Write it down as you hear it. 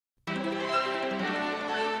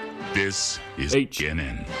This is H.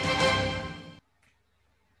 HNN.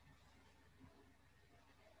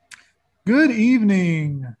 Good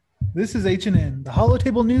evening. This is HNN. The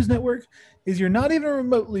Holotable News Network is your not even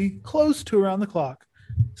remotely close to around the clock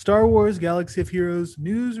Star Wars Galaxy of Heroes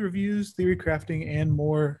news, reviews, theory crafting, and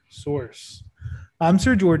more source. I'm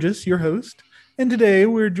Sir Georges, your host, and today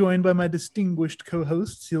we're joined by my distinguished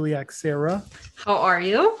co-host, Celiac Sarah. How are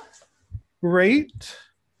you? Great.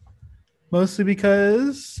 Mostly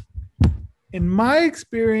because, in my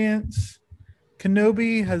experience,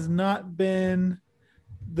 Kenobi has not been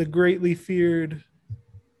the greatly feared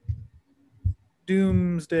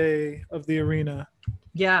doomsday of the arena.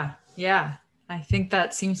 Yeah. I think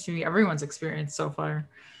that seems to be everyone's experience so far.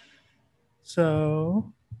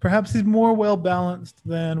 So perhaps he's more well balanced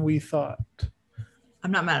than we thought.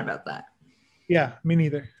 I'm not mad about that. Yeah, me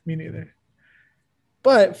neither.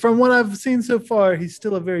 But from what I've seen so far, he's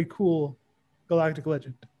still a very cool galactic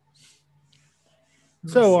legend.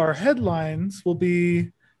 So our headlines will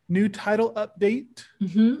be new title update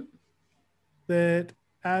that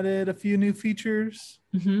added a few new features,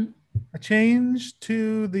 a change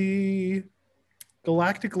to the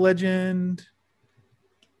galactic legend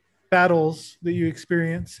battles that you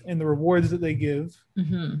experience and the rewards that they give,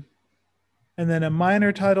 and then a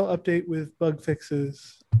minor title update with bug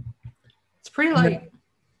fixes. It's pretty light.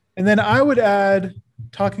 And then I would add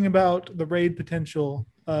talking about the raid potential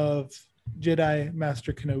of Jedi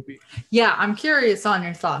Master Kenobi. Yeah, I'm curious on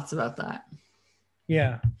your thoughts about that.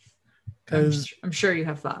 Yeah, because I'm sure you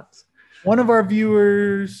have thoughts. one of our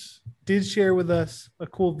viewers did share with us a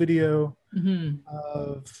cool video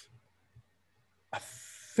of, I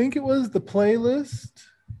think it was the playbook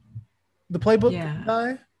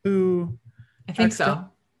guy who I think so.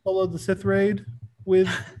 Followed the Sith raid with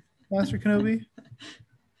Master Kenobi,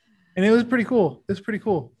 and it was pretty cool.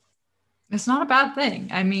 It's not a bad thing.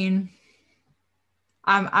 I mean,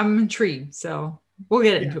 I'm intrigued, so we'll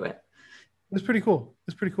get into it. It's pretty cool.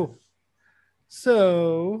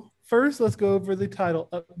 So first, let's go over the title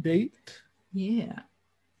update. Yeah.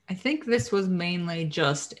 I think this was mainly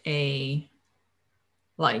just a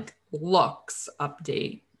looks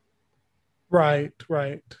update. Right.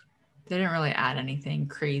 They didn't really add anything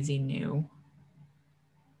crazy new.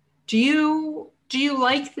 Do you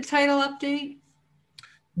like the title update?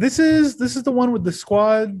 This is the one with the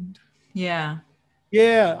squad. Yeah.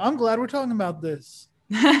 Yeah, I'm glad we're talking about this.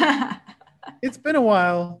 It's been a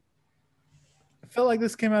while. I felt like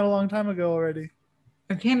this came out a long time ago already.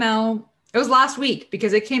 It was last week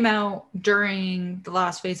because it came out during the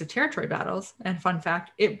last phase of territory battles. And fun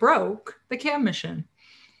fact, it broke the cam mission.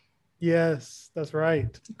 Yes, that's right.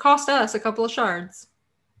 It cost us a couple of shards.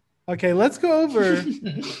 Okay, let's go over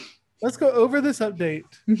this update.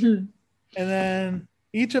 And then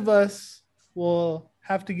each of us will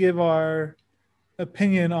have to give our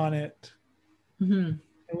opinion on it. And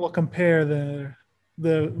we'll compare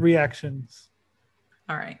the reactions.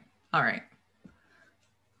 All right.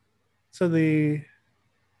 So the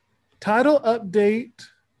title update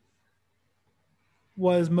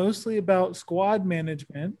was mostly about squad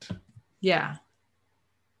management. Yeah.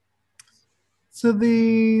 So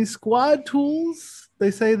the squad tools,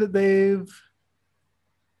 they say that they've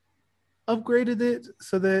upgraded it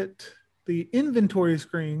so that the inventory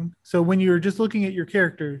screen, so when you're just looking at your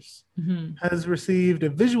characters, has received a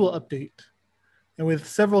visual update, and with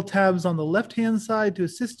several tabs on the left-hand side to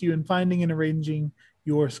assist you in finding and arranging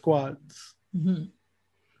your squads.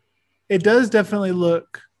 It does definitely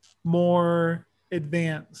look more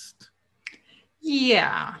advanced.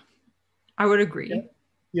 Yeah, I would agree.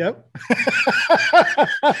 Yep.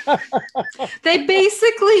 They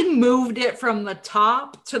basically moved it from the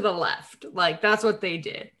top to the left. That's what they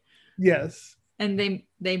did. Yes. And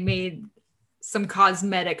they made some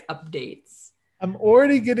cosmetic updates. I'm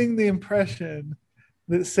already getting the impression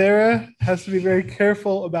that Sarah has to be very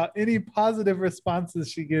careful about any positive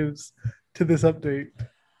responses she gives to this update.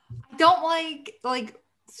 I don't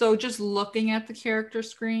so just looking at the character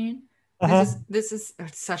screen, this is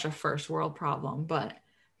it's such a first world problem, but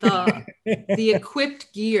the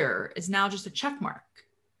equipped gear is now just a check mark.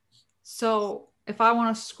 So if I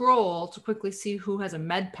want to scroll to quickly see who has a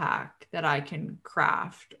med pack that I can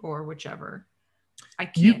craft or whichever, I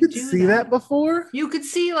can't. You could see that before? You could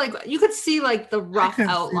see the rough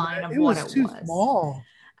outline of what it was. Too small.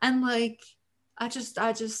 And I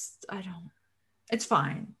don't. It's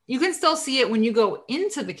fine. You can still see it when you go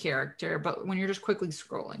into the character, but when you're just quickly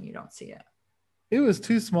scrolling, you don't see it. It was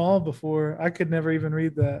too small before. I could never even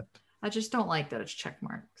read that. I just don't like that it's check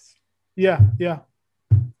marks. Yeah.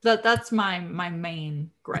 That's my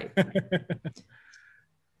main gripe.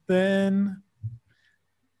 Then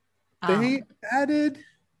They added.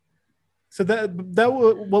 So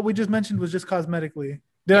what we just mentioned was just cosmetically.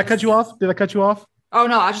 Did I cut you off? Oh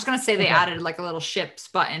no, I was just gonna say they added like a little ships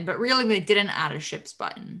button, but really they didn't add a ships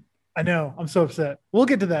button. I know. I'm so upset. We'll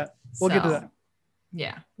get to that.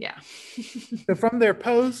 Yeah. So from their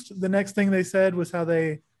post, the next thing they said was how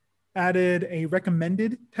they added a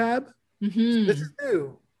recommended tab. Mm-hmm. So this is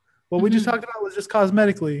new. What we just talked about was just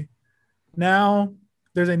cosmetically. Now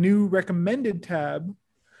there's a new recommended tab,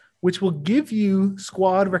 which will give you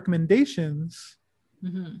squad recommendations,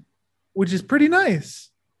 which is pretty nice.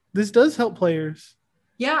 This does help players.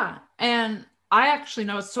 Yeah. And I actually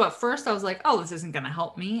noticed. So at first I was like, oh, this isn't going to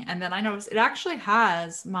help me. And then I noticed it actually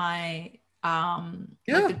has my, like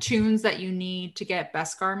the tunes that you need to get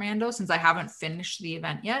Beskar Mando. Since I haven't finished the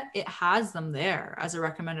event yet, it has them there as a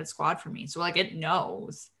recommended squad for me. So like it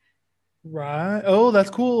knows. Right. Oh,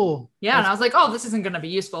 that's cool. Yeah. And I was like, oh, this isn't going to be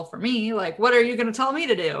useful for me. Like, what are you going to tell me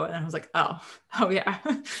to do? And I was like, oh yeah.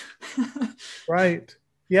 Right.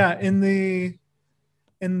 Yeah. In the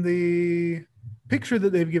picture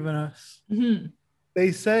that they've given us,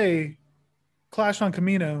 they say Clash on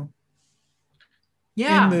Camino.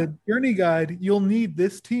 Yeah. In the journey guide, you'll need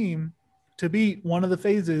this team to beat one of the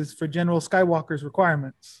phases for General Skywalker's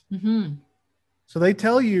requirements. So they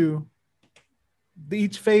tell you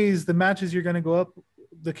each phase, the matches you're going to go up,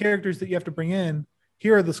 the characters that you have to bring in,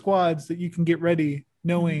 here are the squads that you can get ready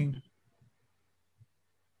knowing.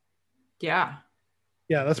 Yeah,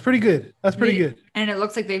 that's pretty good. And it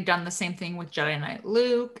looks like they've done the same thing with Jedi Knight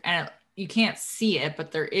Luke. And you can't see it,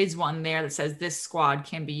 but there is one there that says this squad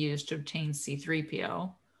can be used to obtain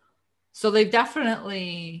C-3PO. So they've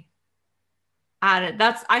definitely added.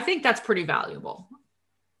 I think that's pretty valuable.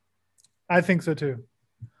 I think so too.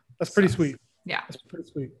 That's pretty sweet. Yeah. That's pretty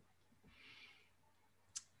sweet.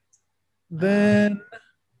 Then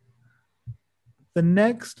the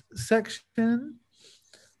next section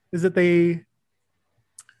is that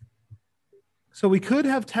so we could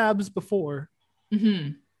have tabs before.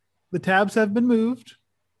 The tabs have been moved,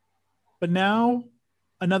 but now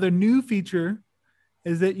another new feature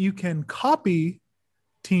is that you can copy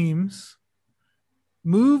teams,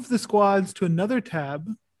 move the squads to another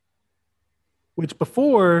tab, which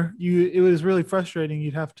before it was really frustrating.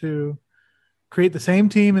 You'd have to create the same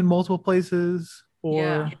team in multiple places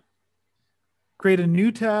or create a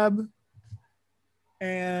new tab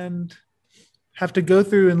and have to go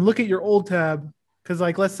through and look at your old tab. Because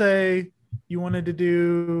like, let's say you wanted to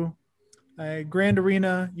do a Grand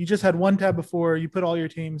Arena. You just had one tab before, you put all your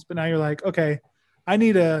teams, but now you're like, okay, I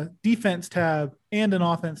need a defense tab and an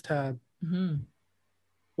offense tab.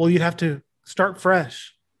 Well, you'd have to start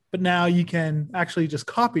fresh. But now you can actually just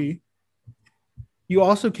copy. You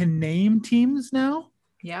also can name teams now.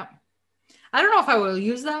 Yeah. I don't know if I will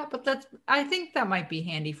use that, but I think that might be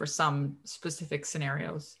handy for some specific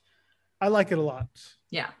scenarios. I like it a lot.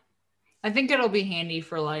 Yeah. I think it'll be handy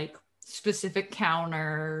for like specific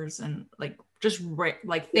counters and like just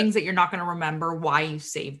like things that you're not going to remember why you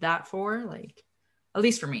saved that for, like, at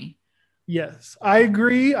least for me. Yes, I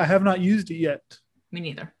agree. I have not used it yet. Me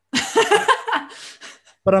neither.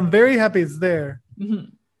 But I'm very happy it's there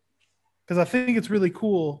because I think it's really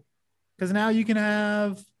cool because now you can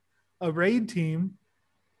have a raid team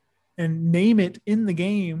and name it in the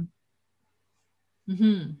game.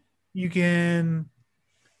 You can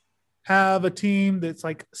have a team that's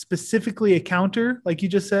like specifically a counter, like you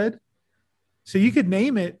just said. So you could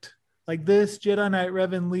name it like this Jedi Knight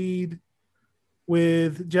Revan lead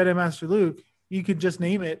with Jedi Master Luke. You could just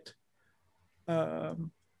name it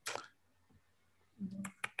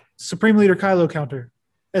Supreme Leader Kylo counter.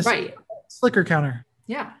 Right. Slicker counter.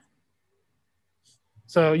 Yeah.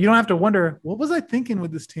 So you don't have to wonder, what was I thinking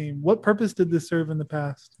with this team? What purpose did this serve in the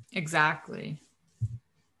past? Exactly.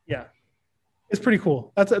 Yeah. It's pretty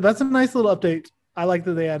cool. That's a nice little update. I like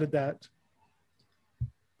that they added that.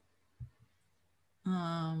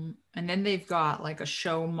 And then they've got like a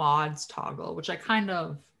show mods toggle, which I kind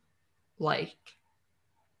of like.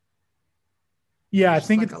 Yeah, I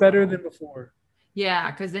think it's better than before.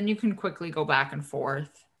 Yeah, because then you can quickly go back and forth.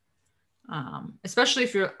 Especially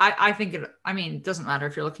if you're, I think it doesn't matter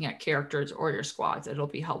if you're looking at characters or your squads, it'll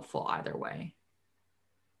be helpful either way.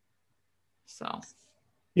 So.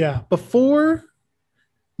 Yeah, before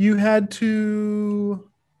you had to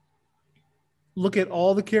look at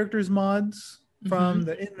all the characters mods from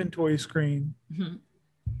the inventory screen.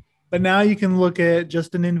 But now you can look at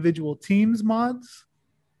just an individual team's mods.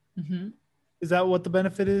 Is that what the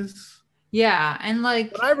benefit is? Yeah, and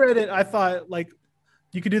like when I read it, I thought like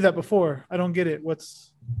you could do that before. I don't get it.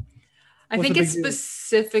 I think it's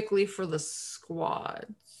specifically for the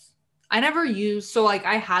squads. I never used, so like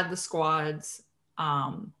I had the squads,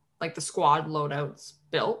 like the squad loadouts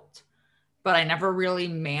built, but I never really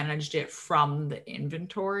managed it from the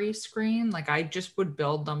inventory screen. Like I just would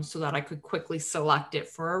build them so that I could quickly select it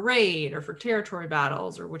for a raid or for territory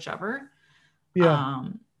battles or whichever. Yeah.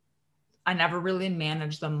 I never really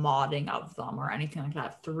managed the modding of them or anything like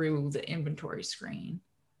that through the inventory screen.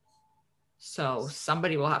 So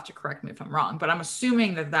somebody will have to correct me if I'm wrong, but I'm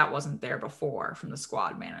assuming that that wasn't there before from the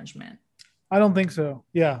squad management. I don't think so.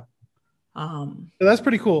 Yeah. So that's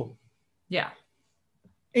pretty cool. Yeah.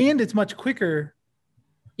 And it's much quicker.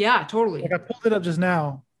 Yeah, totally. Like I pulled it up just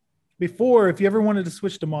now. Before, if you ever wanted to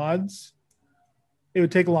switch to mods, it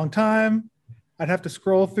would take a long time. I'd have to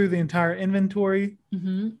scroll through the entire inventory.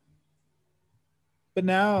 Mm-hmm. But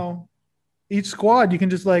now, each squad, you can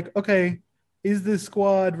just like, okay, is this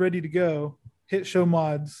squad ready to go? Hit show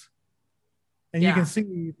mods. And you can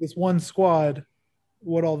see this one squad,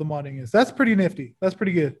 what all the modding is. That's pretty nifty. That's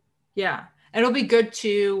pretty good. Yeah. It'll be good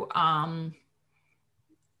to,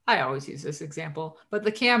 I always use this example, but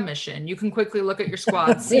the cam mission, you can quickly look at your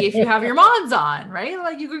squad, see if you have your mods on, right?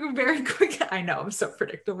 Like you can very quick. I know I'm so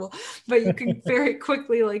predictable, but you can very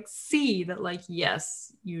quickly like see that like,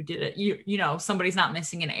 yes, you did it. You know, somebody's not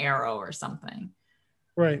missing an arrow or something.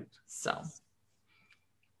 Right. So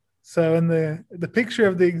in the picture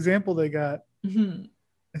of the example they got,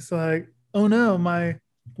 it's like, oh no,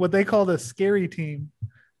 what they call the scary team,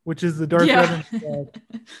 which is the Darth Revan squad.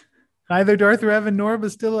 Neither Darth Revan nor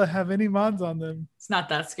Bastilla have any mods on them. It's not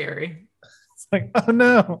that scary. It's like, oh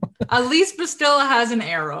no. At least Bastilla has an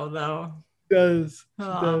arrow though. Does.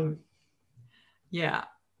 Yeah.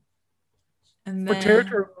 And then, for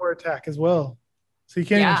territory war attack as well. So you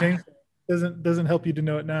can't even change it. Doesn't help you to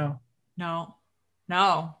know it now. No.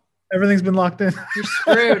 Everything's been locked in. You're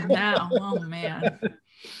screwed now. Oh man.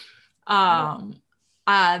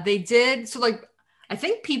 They did, so like I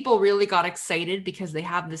think people really got excited because they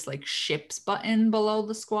have this like ships button below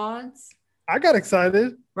the squads. I got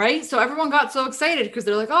excited. Right? So everyone got so excited because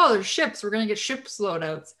they're like, oh, there's ships. We're going to get ships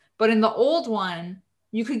loadouts. But in the old one,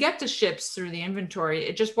 you could get to ships through the inventory.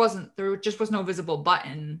 There just was no visible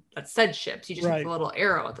button that said ships. You just had the little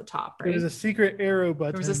arrow at the top, right? There was a secret arrow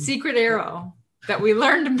button. There was a secret arrow that we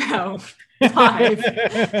learned about live.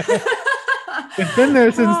 It's been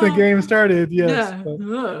there since the game started, yes.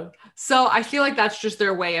 Yeah. So I feel like that's just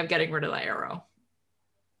their way of getting rid of the arrow.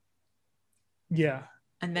 Yeah.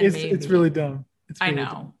 And then it's really dumb. I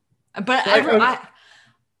know. But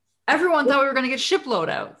everyone thought we were going to get ship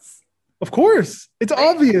loadouts. Of course. It's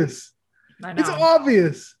obvious. I know. It's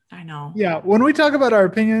obvious. I know. Yeah. When we talk about our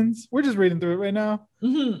opinions, we're just reading through it right now.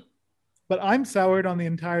 Mm-hmm. But I'm soured on the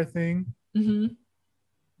entire thing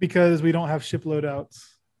because we don't have ship loadouts.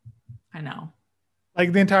 I know.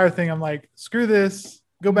 Like the entire thing, I'm like, screw this.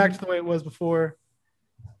 Go back to the way it was before.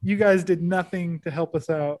 You guys did nothing to help us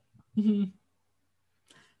out. Mm-hmm.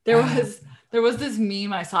 There was this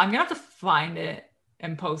meme I saw. I'm gonna have to find it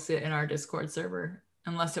and post it in our Discord server,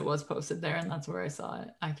 unless it was posted there, and that's where I saw it.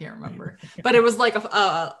 I can't remember, but it was like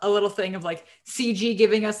a little thing of like CG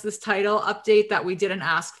giving us this title update that we didn't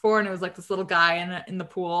ask for, and it was like this little guy in the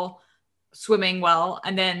pool swimming well,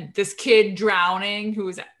 and then this kid drowning who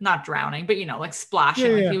was not drowning, but like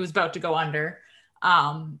splashing, like he was about to go under.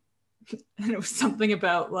 And it was something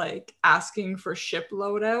about like asking for ship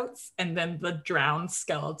loadouts, and then the drowned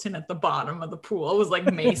skeleton at the bottom of the pool was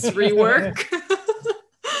like Mace rework.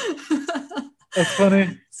 That's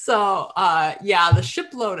funny. So the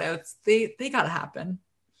ship loadouts, they gotta happen.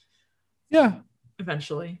 Yeah.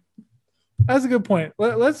 Eventually. That's a good point.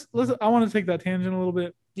 Let's I want to take that tangent a little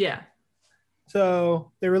bit. Yeah.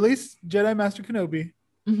 So they released Jedi Master Kenobi.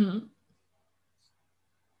 Mm-hmm.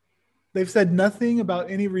 They've said nothing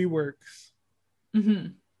about any reworks. Mm-hmm.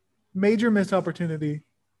 Major missed opportunity.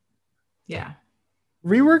 Yeah.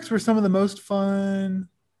 Reworks were some of the most fun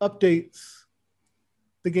updates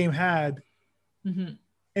the game had. Mm-hmm.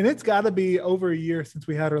 And it's got to be over a year since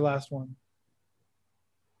we had our last one.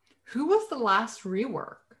 Who was the last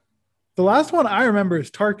rework? The last one I remember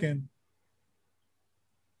is Tarkin.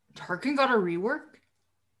 Tarkin got a rework?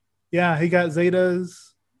 Yeah, he got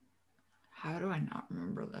Zetas. How do I not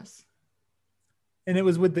remember this? And it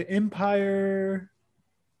was with the Empire,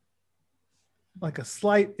 like a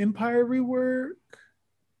slight Empire rework.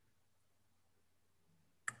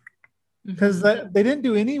 Because they didn't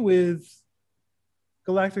do any with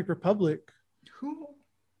Galactic Republic. Who?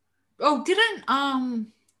 Oh,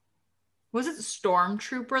 didn't was it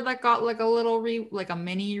Stormtrooper that got like a little like a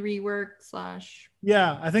mini rework slash?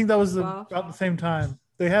 Yeah, I think that was about the same time.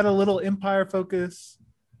 They had a little Empire focus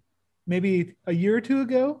maybe a year or two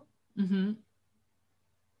ago. Mm-hmm.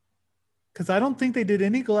 because I don't think they did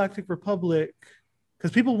any Galactic Republic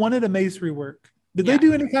because people wanted a Mace rework. Did they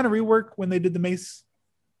do any kind of rework when they did the Mace?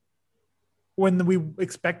 When we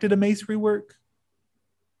expected a Mace rework?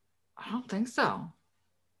 I don't think so.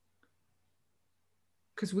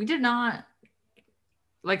 Because we did not.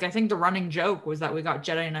 Like, I think the running joke was that we got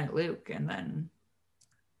Jedi Knight Luke, and then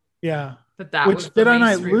yeah, that which was Jedi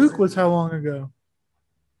Knight Luke was how long ago?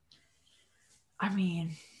 I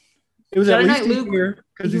mean, it was Jedi at least Luke, a year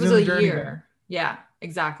because he was a year. Yeah,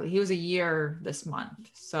 exactly. He was a year this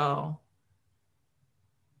month, so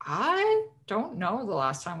I don't know the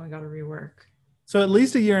last time we got a rework. So at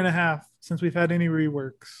least a year and a half since we've had any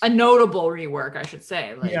reworks. A notable rework, I should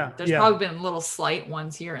say. Like, there's probably been little slight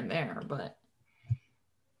ones here and there, but.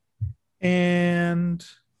 And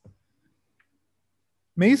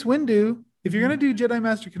Mace Windu, if you're going to do Jedi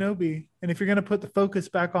Master Kenobi, and if you're going to put the focus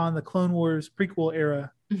back on the Clone Wars prequel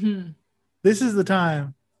era, this is the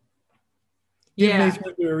time. Give Mace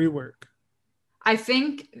Windu a rework. I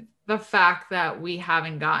think the fact that we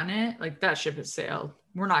haven't gotten it, like, that ship has sailed.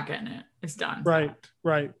 We're not getting it. It's done. Right.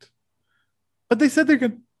 But they said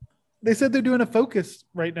they're doing a focus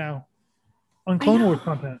right now on Clone Wars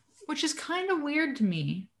content. Which is kind of weird to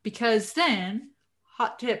me, because then,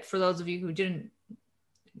 hot tip for those of you who didn't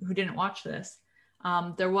watch this,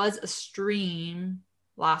 there was a stream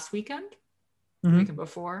last weekend, the weekend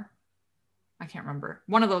before, I can't remember,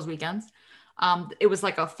 one of those weekends. It was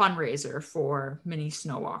like a fundraiser for Mini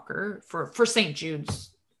Snowwalker for St.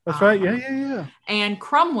 Jude's. That's right. Yeah. And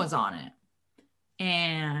Crumb was on it,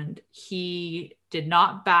 and he did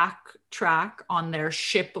not backtrack on their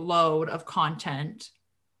shipload of content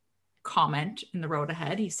comment in the road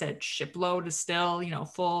ahead. He said shipload is still,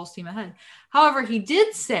 full steam ahead. However, he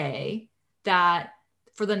did say that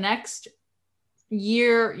for the next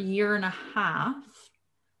year and a half,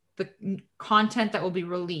 the content that will be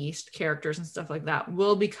released, characters and stuff like that,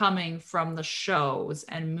 will be coming from the shows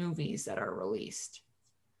and movies that are released.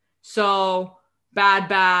 So Bad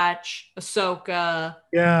Batch, Ahsoka,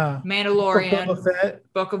 Mandalorian,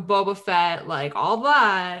 Book of Boba Fett, like all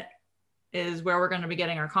that is where we're going to be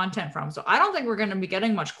getting our content from. So I don't think we're going to be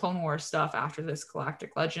getting much Clone Wars stuff after this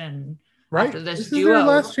Galactic Legend. Right. After this duo. Is their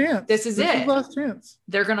last chance. This is it. Last chance.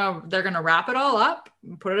 They're gonna wrap it all up,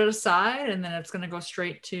 put it aside, and then it's gonna go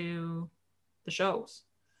straight to the shows.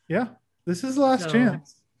 Yeah. This is the last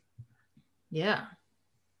chance. Yeah.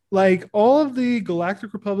 Like all of the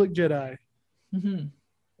Galactic Republic Jedi,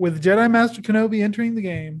 with Jedi Master Kenobi entering the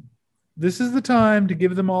game, this is the time to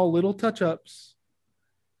give them all little touch-ups.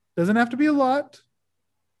 Doesn't have to be a lot.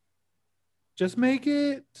 Just make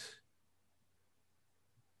it,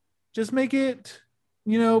 Barriss.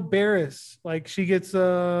 Like she gets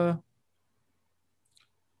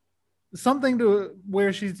something to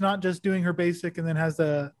where she's not just doing her basic and then has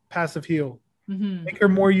a passive heal. Make her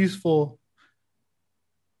more useful.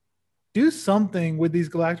 Do something with these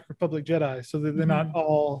Galactic Republic Jedi so that they're not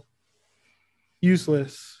all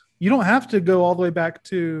useless. You don't have to go all the way back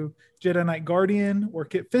to Jedi Knight Guardian or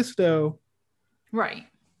Kit Fisto. Right.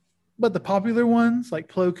 But the popular ones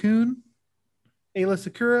like Plo Koon, Aayla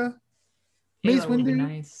Secura, Mace Windu,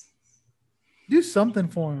 nice. Do something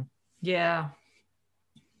for him. Yeah.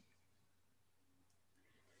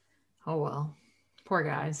 Oh well. Poor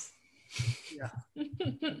guys. Yeah.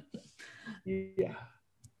 Yeah.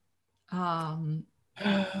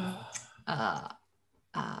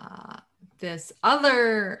 This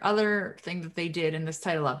other thing that they did in this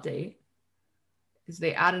title update is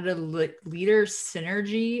they added a leader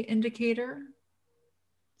synergy indicator.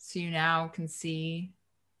 So you now can see,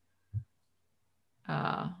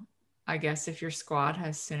 I guess, if your squad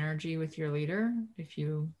has synergy with your leader, if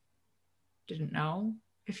you didn't know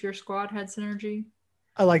if your squad had synergy.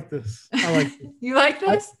 I like this. You like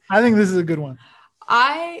this? I think this is a good one.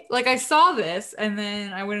 I saw this and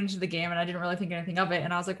then I went into the game and I didn't really think anything of it.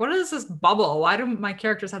 And I was like, what is this bubble? Why do my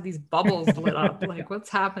characters have these bubbles lit up? Like, what's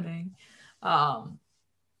happening?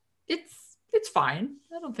 It's fine.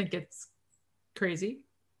 I don't think it's crazy.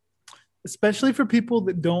 Especially for people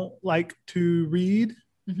that don't like to read.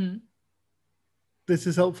 This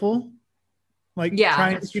is helpful. Like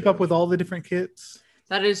trying to keep up with all the different kits.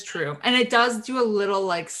 That is true. And it does do a little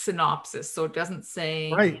like synopsis. So it doesn't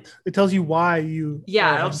say. Right. It tells you why you.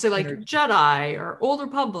 Yeah. It'll say like Jedi or Old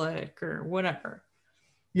Republic or whatever.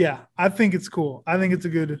 Yeah. I think it's cool. I think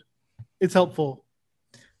it's helpful.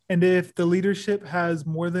 And if the leadership has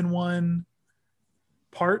more than one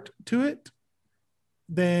part to it,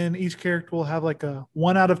 then each character will have like a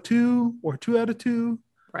 1 out of 2 or 2 out of 2.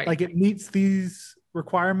 Right. Like it meets these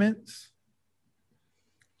requirements.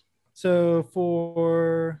 So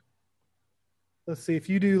for let's see, if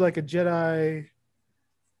you do like a Jedi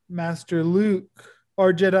Master Luke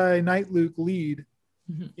or Jedi Knight Luke lead,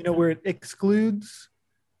 you know, where it excludes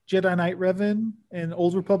Jedi Knight Revan and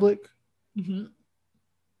Old Republic,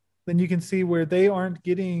 then you can see where they aren't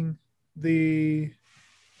getting the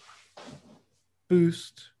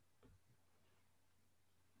boost.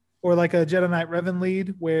 Or like a Jedi Knight Revan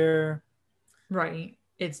lead where right,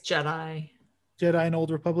 it's Jedi and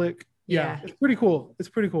Old Republic. Yeah, it's pretty cool. It's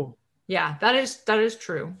pretty cool. Yeah, that is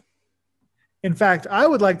true. In fact, I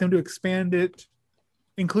would like them to expand it,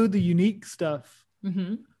 include the unique stuff.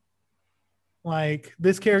 Like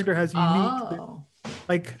this character has unique,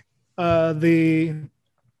 like the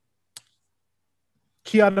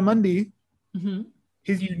Ki-Adi-Mundi,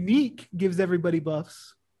 his unique gives everybody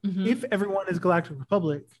buffs if everyone is Galactic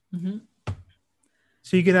Republic.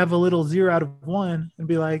 So you could have a little 0 out of 1 and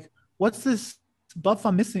be like, what's this buff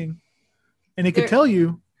I'm missing? And it could tell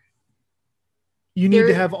you, you need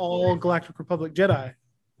to have all Galactic Republic Jedi.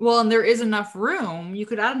 Well, and there is enough room. You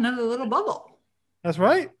could add another little bubble. That's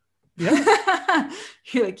right. Yeah.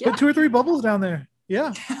 You're like, yeah. Put 2 or 3 bubbles down there.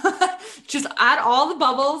 Yeah. Just add all the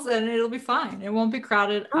bubbles and it'll be fine. It won't be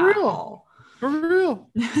crowded at all. For real.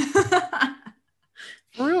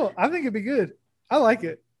 For real. I think it'd be good. I like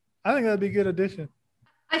it. I think that'd be a good addition.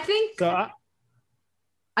 I think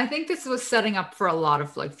this was setting up for a lot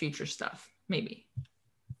of like future stuff. Maybe.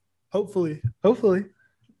 Hopefully.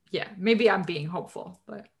 Yeah. Maybe I'm being hopeful,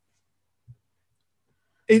 but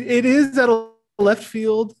it is at a left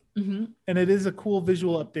field and it is a cool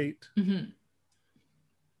visual update.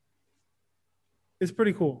 It's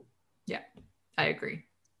pretty cool. Yeah, I agree.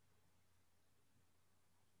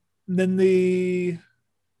 And then the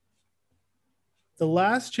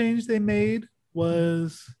last change they made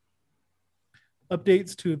was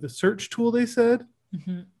updates to the search tool, they said.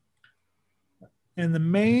 And the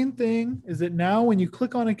main thing is that now when you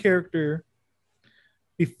click on a character,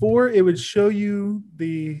 before it would show you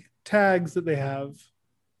the tags that they have,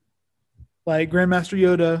 like Grandmaster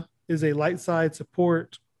Yoda is a light side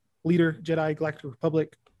support leader, Jedi Galactic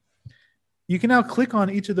Republic. You can now click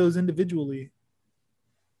on each of those individually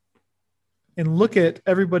and look at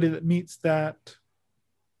everybody that meets that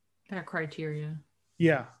criteria.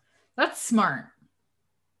 Yeah. That's smart.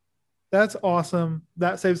 That's awesome.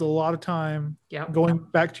 That saves a lot of time going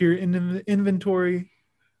back to your inventory.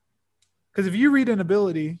 Because if you read an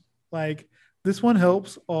ability, like this one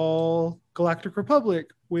helps all Galactic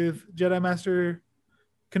Republic with Jedi Master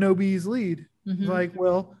Kenobi's lead. Like,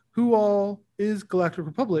 well, who all is Galactic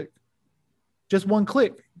Republic? Just one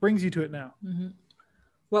click brings you to it now.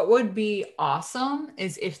 What would be awesome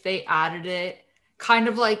is if they added it kind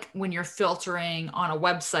of like when you're filtering on a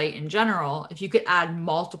website in general, if you could add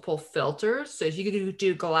multiple filters. So if you could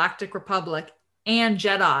do Galactic Republic and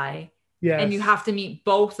Jedi, and you have to meet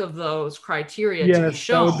both of those criteria to be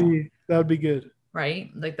shown. That would be good.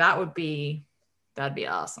 Right? Like that'd be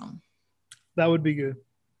awesome. That would be good.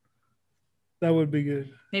 That would be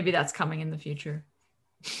good. Maybe that's coming in the future.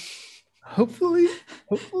 Hopefully.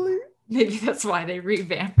 Maybe that's why they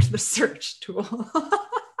revamped the search tool.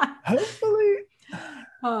 Hopefully.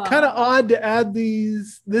 Kind of odd to add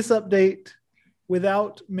this update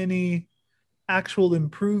without many actual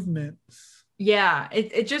improvements. Yeah,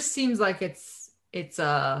 it just seems like it's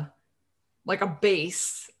a like a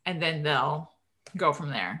base, and then they'll go from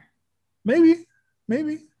there. Maybe.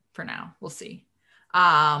 For now, we'll see.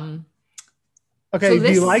 Okay, so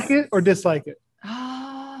do you like it or dislike it?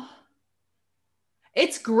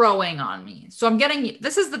 It's growing on me. So I'm getting,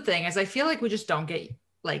 this is the thing, is I feel like we just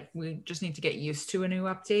need to get used to a new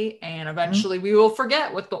update, and eventually we will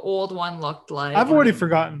forget what the old one looked like. I've already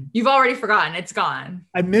forgotten. You've already forgotten. It's gone.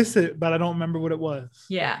 I miss it, but I don't remember what it was.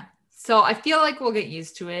 Yeah. So I feel like we'll get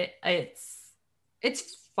used to it.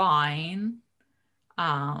 It's fine.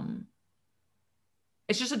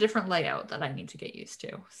 It's just a different layout that I need to get used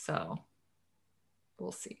to. So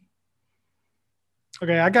we'll see.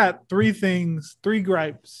 Okay, I got 3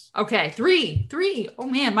 gripes. Okay, three. Oh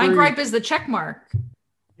man, my gripe is the check mark.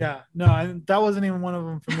 Yeah, no, that wasn't even one of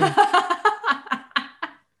them for me.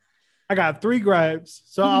 I got 3 gripes.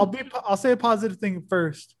 So I'll say a positive thing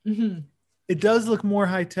first. It does look more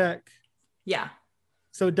high tech. Yeah.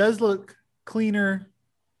 So it does look cleaner,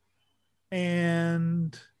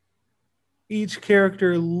 and each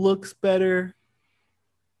character looks better.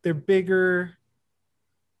 They're bigger.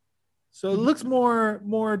 So it looks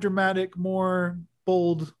more dramatic, more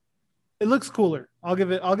bold. It looks cooler. I'll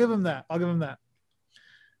give him that.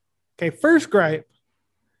 Okay, first gripe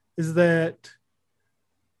is that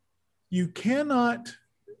you cannot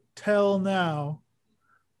tell now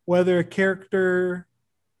whether a character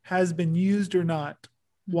has been used or not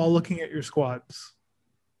while looking at your squads.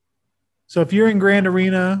 So if you're in Grand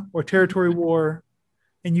Arena or Territory War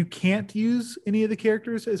and you can't use any of the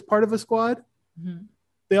characters as part of a squad,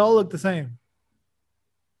 they all look the same.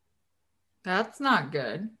 That's not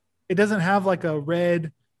good. It doesn't have like a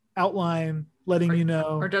red outline letting you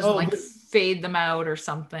know. Or doesn't fade them out or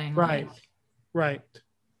something. Right. Right.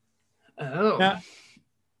 Oh. Now,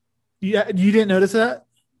 yeah, you didn't notice that?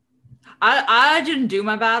 I didn't do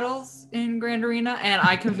my battles in Grand Arena, and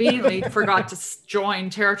I conveniently forgot to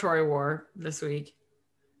join Territory War this week.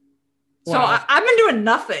 Wow. So I've been doing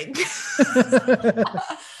nothing.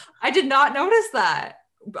 I did not notice that,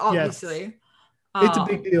 obviously. Yes. It's a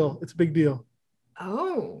big deal. It's a big deal.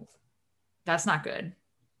 Oh, that's not good.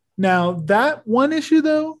 Now, that one issue,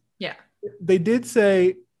 though, yeah, they did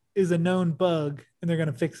say is a known bug, and they're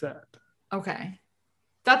going to fix that. Okay.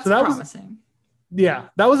 That's promising.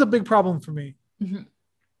 That was a big problem for me. Mm-hmm.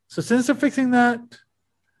 So since they're fixing that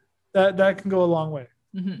can go a long way.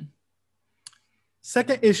 Mm-hmm.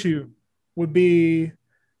 Second issue would be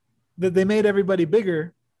that they made everybody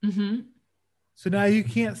bigger. Mm-hmm. So now you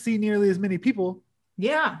can't see nearly as many people.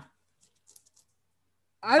 Yeah.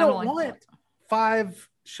 I don't want 5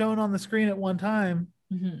 shown on the screen at one time.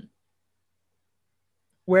 Mm-hmm.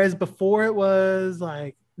 Whereas before it was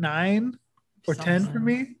like 9 or 10 for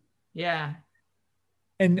me. Yeah.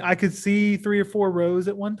 And I could see 3 or 4 rows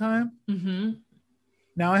at one time. Mm-hmm.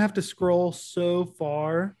 Now I have to scroll so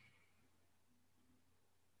far.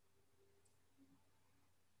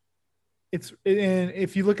 And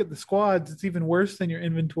if you look at the squads, it's even worse than your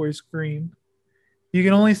inventory screen. You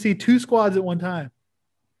can only see 2 squads at one time.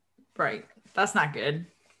 Right. That's not good.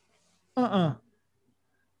 That's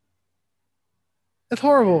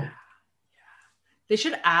horrible. They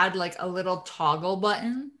should add like a little toggle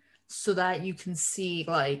button so that you can see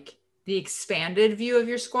like the expanded view of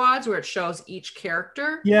your squads where it shows each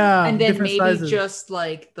character. Yeah. And then maybe sizes. Just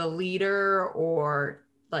like the leader or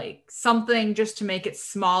like something just to make it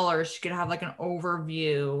smaller so you could have like an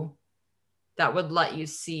overview that would let you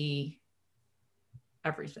see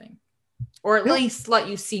everything. Or at least let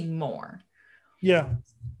you see more. Yeah.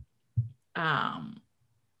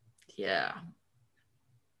 Yeah.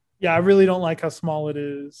 Yeah, I really don't like how small it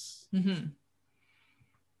is. Mm-hmm.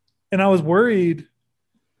 And I was worried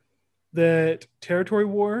that Territory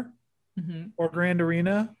War or Grand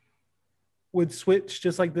Arena would switch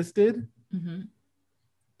just like this did. Mm-hmm.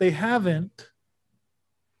 They haven't,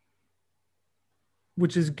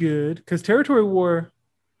 which is good because Territory War,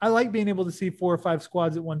 I like being able to see 4 or 5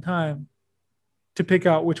 squads at one time to pick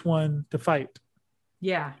out which one to fight.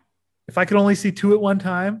 Yeah. If I could only see 2 at one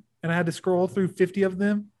time and I had to scroll through 50 of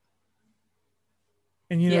them,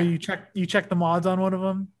 and you check the mods on one of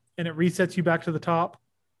them and it resets you back to the top.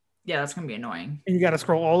 Yeah, that's gonna be annoying. And you got to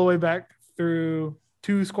scroll all the way back through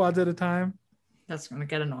 2 squads at a time. That's gonna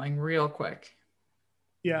get annoying real quick.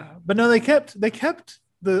 Yeah, but no, they kept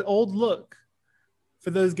the old look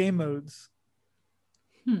for those game modes.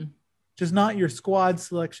 Just not your squad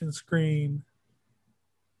selection screen.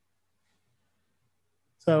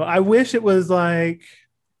 So I wish it was like,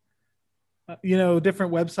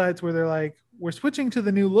 different websites where they're like, we're switching to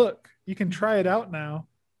the new look. You can try it out now.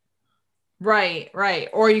 Right.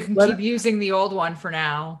 Or you can keep using the old one for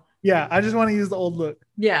now. Yeah, I just want to use the old look.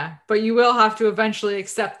 Yeah, but you will have to eventually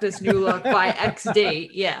accept this new look by X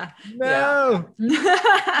date. Yeah. No.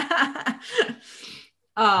 Yeah.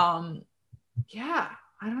 Yeah,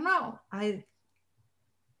 I don't know.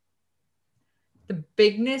 The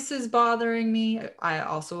bigness is bothering me. I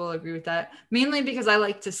also will agree with that. Mainly because I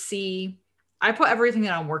like to see, I put everything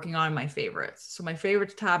that I'm working on in my favorites. So my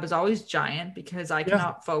favorites tab is always giant because I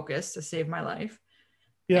cannot focus to save my life.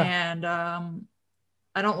 Yeah. And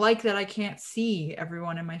I don't like that I can't see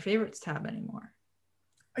everyone in my favorites tab anymore.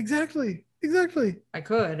 Exactly. I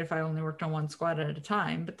could if I only worked on one squad at a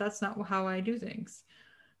time, but that's not how I do things.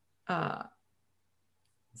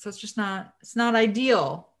 So it's not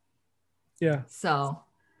ideal. Yeah. So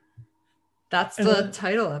that's the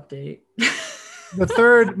title update.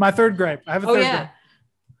 My third gripe. I have a third gripe.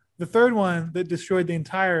 The third one that destroyed the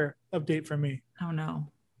entire update for me. Oh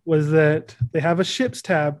no. Was that they have a ships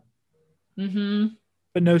tab. Mm-hmm.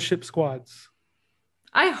 But no ship squads.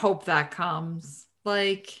 I hope that comes.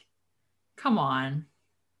 Like, come on.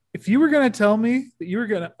 If you were going to tell me that you were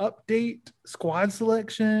going to update squad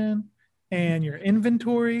selection and your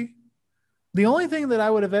inventory, the only thing that I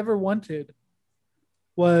would have ever wanted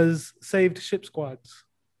was saved ship squads.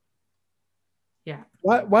 Yeah.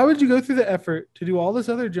 Why would you go through the effort to do all this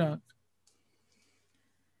other junk,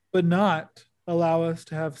 but not allow us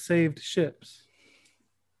to have saved ships?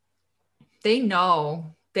 They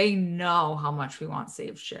know They know how much we want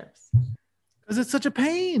saved ships. Because it's such a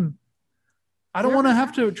pain. I don't want to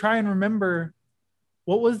have to try and remember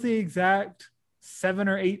what was the exact 7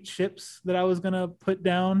 or 8 ships that I was going to put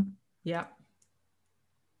down. Yep.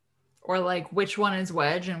 Or like which one is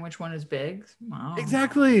Wedge and which one is Biggs. Wow.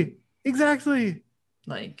 Exactly.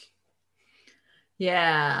 Like,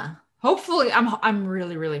 yeah. Hopefully, I'm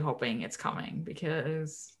really, really hoping it's coming,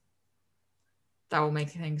 because that will make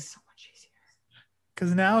things so much easier.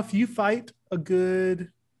 Because now if you fight a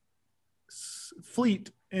good fleet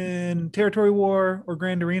in Territory War or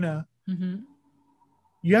Grand Arena,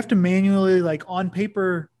 you have to manually, like on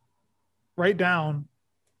paper, write down,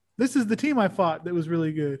 this is the team I fought that was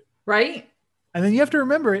really good. Right? And then you have to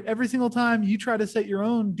remember it every single time you try to set your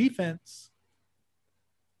own defense.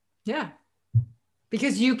 Yeah.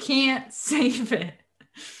 Because you can't save it.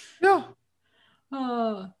 Yeah.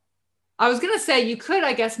 I was going to say, you could,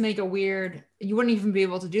 I guess, make a weird, you wouldn't even be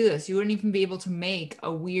able to do this. You wouldn't even be able to make a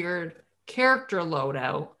weird character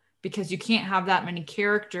loadout, because you can't have that many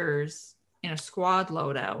characters in a squad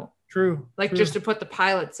loadout. True. Just to put the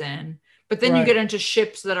pilots in. But then you get into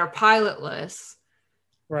ships that are pilotless.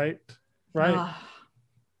 Right. I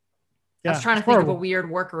was trying to think of a weird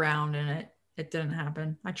workaround, and it didn't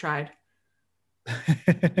happen. I tried.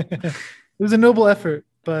 It was a noble effort,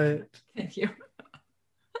 but thank you.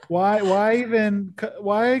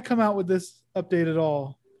 why come out with this update at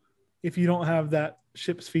all if you don't have that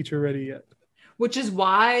ship's feature ready yet? Which is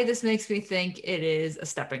why this makes me think it is a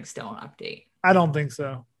stepping stone update. I don't think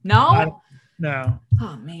so. No? No.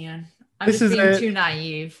 Oh man. I'm just being too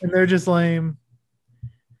naive. And they're just lame.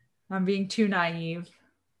 I'm being too naive.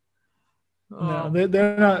 No,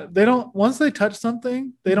 they're not. They don't. Once they touch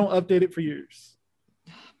something, they don't update it for years.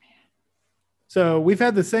 Oh man! So we've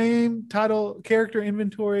had the same title character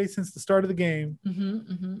inventory since the start of the game.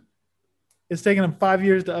 It's taken them 5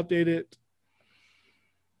 years to update it.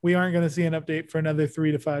 We aren't going to see an update for another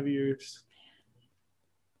 3 to 5 years.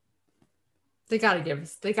 They gotta give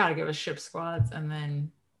us ship squads, and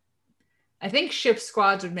then I think ship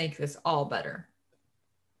squads would make this all better.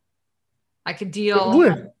 I could deal. It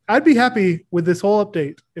would. I'd be happy with this whole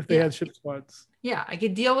update if they had ship squads. Yeah, I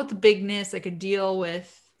could deal with the bigness. I could deal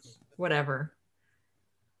with whatever.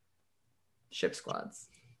 Ship squads.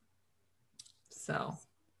 So,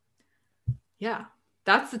 yeah,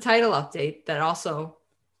 that's the title update that also,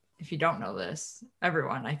 if you don't know this,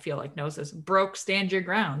 everyone I feel like knows this, broke Stand Your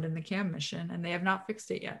Ground in the cam mission, and they have not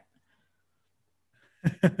fixed it yet.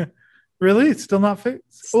 Really? It's still not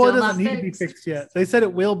fixed? Well, it doesn't need to be fixed yet. They said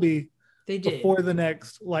it will be. They did. Before the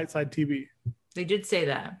next Lightside TB. They did say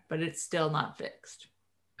that, but it's still not fixed.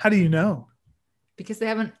 How do you know? Because they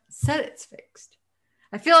haven't said it's fixed.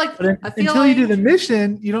 I feel like until you do the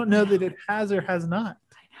mission, you don't know that it has or has not.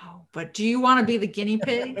 I know, but do you want to be the guinea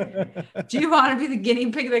pig? Do you want to be the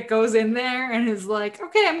guinea pig that goes in there and is like,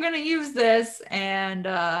 okay, I'm going to use this, and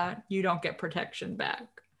you don't get protection back?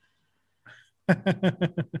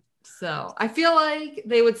 So I feel like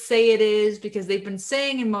they would say it is, because they've been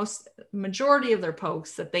saying in majority of their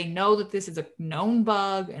posts that they know that this is a known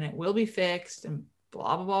bug and it will be fixed and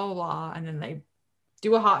blah, blah, blah, blah. And then they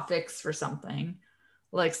do a hot fix for something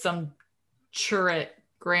like some turret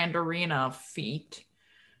Grand Arena feat,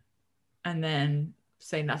 and then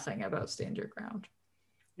say nothing about Stand Your Ground.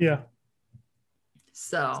 Yeah.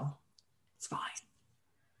 So it's fine.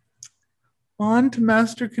 On to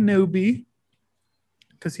Master Kenobi,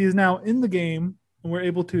 because he is now in the game and we're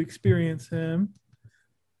able to experience him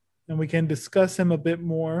and we can discuss him a bit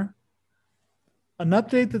more. An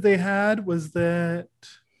update that they had was that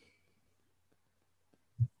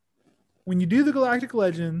when you do the Galactic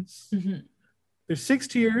Legends, there's 6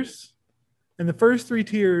 tiers, and the first 3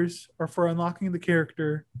 tiers are for unlocking the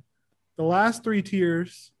character. The last 3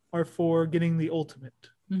 tiers are for getting the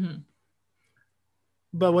ultimate.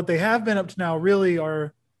 But what they have been up to now really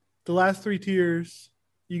are the last 3 tiers.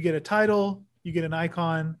 You get a title, you get an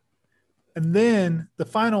icon, and then the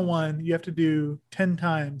final one you have to do 10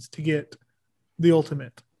 times to get the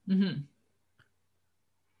ultimate.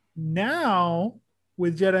 Now,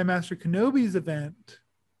 with Jedi Master Kenobi's event,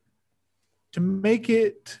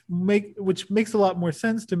 which makes a lot more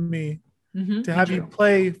sense to me, to have you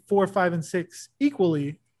play 4, 5, and 6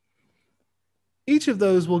 equally, each of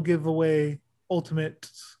those will give away ultimate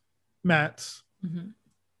mats.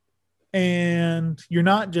 And you're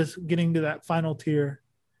not just getting to that final tier.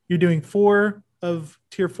 You're doing 4 of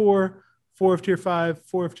tier 4, 4 of tier 5,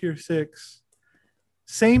 4 of tier 6.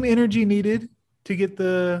 Same energy needed to get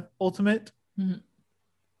the ultimate. Same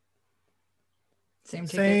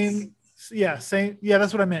tickets. Same. Yeah,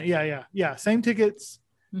 that's what I meant. Yeah. Same tickets,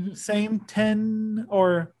 same 10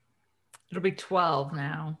 or it'll be 12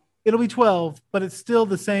 now. It'll be 12, but it's still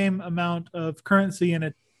the same amount of currency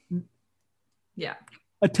and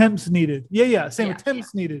attempts needed. Same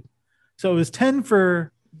attempts needed. So it was 10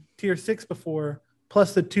 for tier 6 before,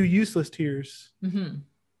 plus the 2 useless tiers.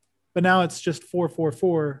 But now it's just 4, 4,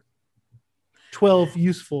 4, 12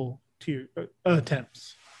 useful tier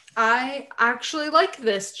attempts. I actually like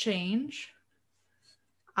this change.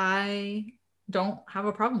 I don't have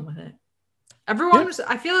a problem with it. Everyone was,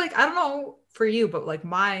 I feel like, I don't know for you, but like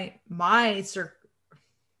my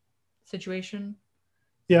situation.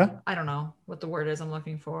 Yeah. I don't know what the word is I'm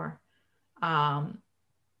looking for. My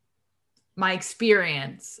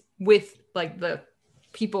experience with like the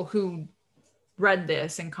people who read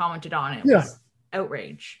this and commented on it was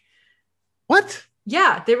outrage. What?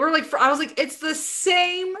 Yeah, they were like, I was like, it's the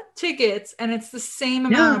same tickets and it's the same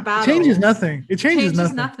amount of battles. It changes nothing. It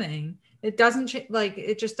changes nothing. It doesn't change. Like,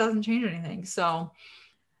 it just doesn't change anything. So,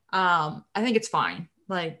 I think it's fine.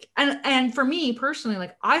 Like, and for me personally,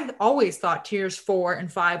 like, I always thought tiers 4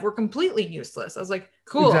 and 5 were completely useless. I was like,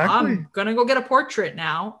 cool, exactly. I'm gonna go get a portrait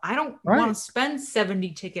now. I don't want to spend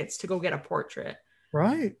 70 tickets to go get a portrait.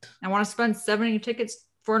 Right. I want to spend 70 tickets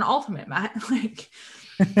for an ultimate, Matt. Like,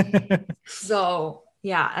 so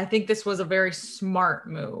yeah, I think this was a very smart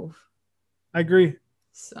move. I agree.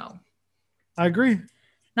 So I agree.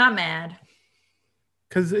 Not mad.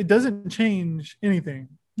 Because it doesn't change anything.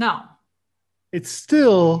 No. It's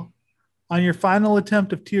still on your final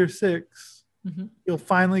attempt of tier 6. You'll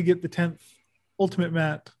finally get the 10th ultimate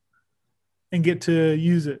mat and get to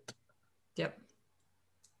use it. Yep.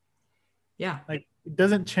 Yeah. Like, it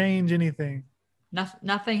doesn't change anything.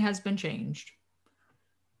 Nothing has been changed.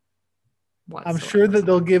 I'm sure that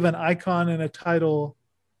they'll give an icon and a title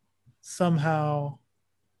somehow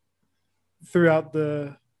throughout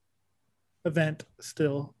the event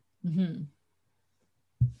still.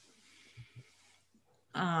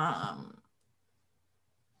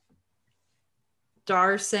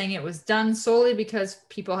 Dar's saying it was done solely because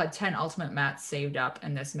people had 10 ultimate mats saved up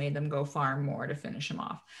and this made them go farm more to finish them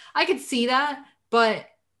off. I could see that, but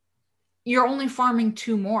you're only farming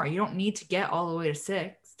 2 more. You don't need to get all the way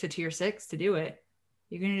to tier 6 to do it.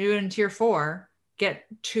 You're going to do it in tier 4, get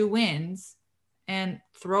 2 wins, and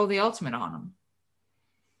throw the ultimate on them.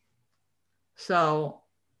 So,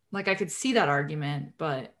 like, I could see that argument,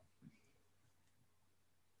 but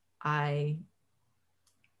they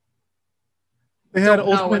had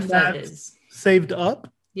ultimate mats saved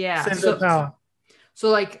up. Yeah. Saved up how? So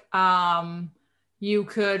like, you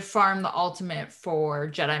could farm the ultimate for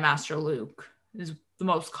Jedi Master Luke is the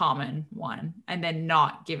most common one, and then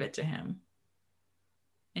not give it to him.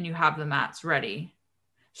 And you have the mats ready.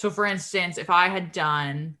 So for instance, if I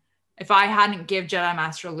hadn't give Jedi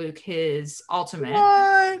Master Luke his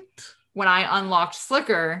ultimate, when I unlocked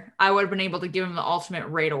Slicker, I would have been able to give him the ultimate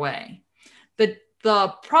right away.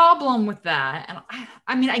 The problem with that, and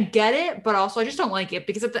I mean, I get it, but also I just don't like it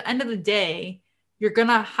because at the end of the day, you're going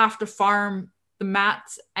to have to farm the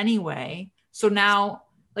mats anyway. So now,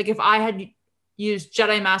 like, if I had used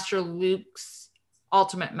Jedi Master Luke's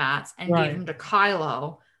ultimate mats and gave him to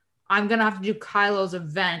Kylo, I'm going to have to do Kylo's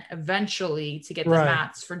event eventually to get the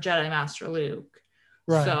mats for Jedi Master Luke.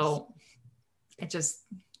 So it just,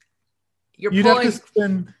 you'd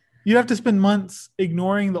have to spend months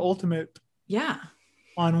ignoring the ultimate. Yeah.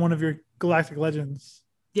 On one of your Galactic Legends.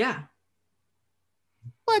 Yeah.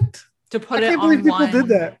 What? To put it on one. People did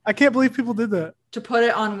that. I can't believe people did that. To put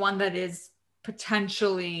it on one that is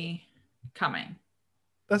potentially coming.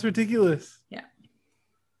 That's ridiculous. Yeah.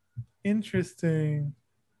 Interesting.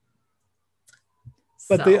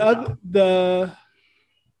 But and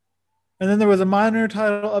then there was a minor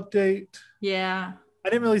title update. Yeah. I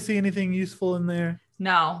didn't really see anything useful in there.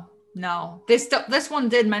 No. This one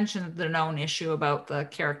did mention the known issue about the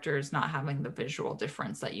characters not having the visual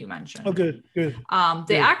difference that you mentioned. Oh, good.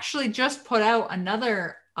 They actually just put out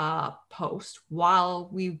another post while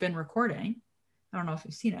we've been recording. I don't know if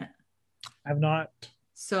you've seen it. I've not.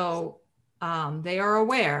 So they are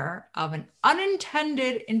aware of an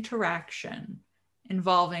unintended interaction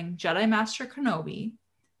involving Jedi Master Kenobi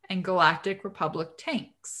and Galactic Republic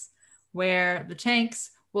tanks, where the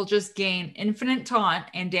tanks will just gain infinite taunt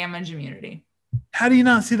and damage immunity. How do you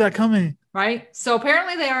not see that coming? Right? So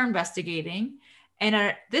apparently they are investigating. And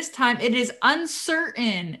at this time, it is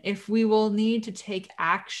uncertain if we will need to take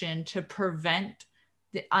action to prevent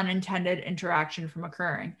the unintended interaction from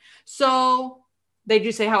occurring. So they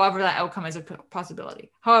do say, however, that outcome is a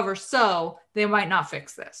possibility. However, so they might not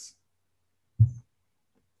fix this.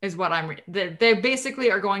 Is what I'm reading. They basically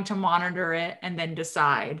are going to monitor it and then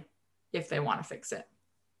decide if they want to fix it.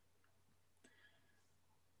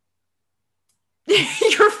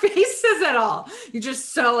 Your face says it all. You're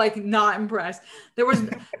just so like not impressed. There was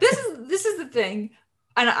this is the thing,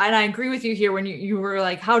 and I agree with you here when you were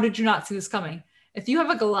like, how did you not see this coming? If you have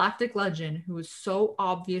a Galactic Legend who is so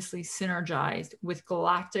obviously synergized with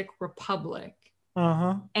Galactic Republic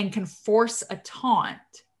and can force a taunt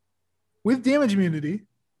with damage immunity,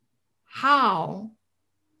 how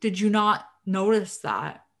did you not notice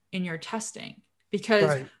that in your testing?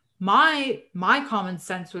 Because my common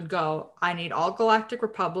sense would go, I need all Galactic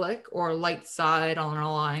Republic or light side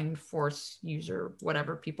unaligned force user,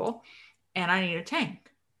 whatever people, and I need a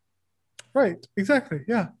tank. Right, exactly,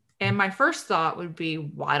 yeah. And my first thought would be,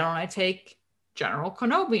 why don't I take General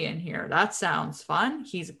Kenobi in here? That sounds fun.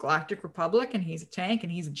 He's a Galactic Republic and he's a tank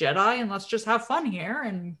and he's a Jedi, and let's just have fun here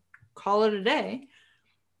and call it a day.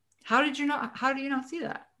 How do you not see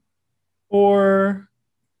that? Or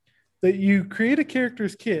that you create a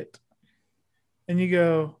character's kit and you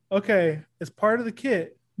go, okay, as part of the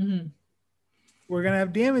kit, we're going to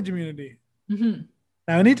have damage immunity. Now,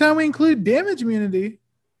 anytime we include damage immunity,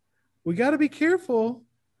 we got to be careful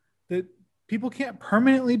that people can't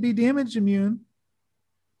permanently be damage immune.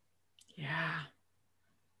 Yeah.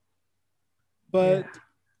 But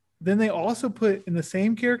then they also put in the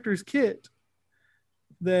same character's kit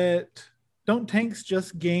that don't tanks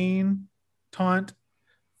just gain taunt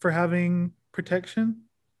for having protection?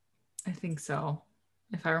 I think so,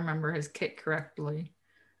 if I remember his kit correctly,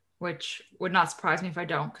 which would not surprise me if I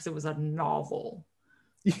don't, because it was a novel.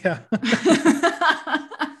 Yeah.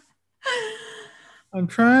 I'm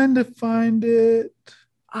trying to find it.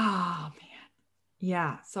 Oh man.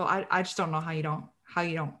 Yeah. So I just don't know how you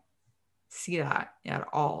don't see that at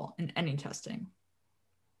all in any testing.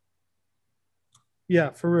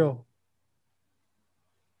 Yeah, for real.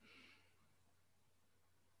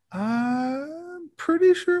 I'm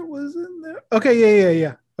pretty sure it was in there. Okay,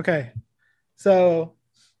 yeah. Okay. So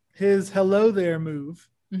his hello there move.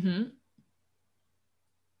 The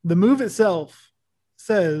move itself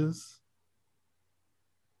says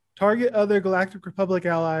target other Galactic Republic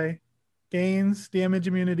ally gains damage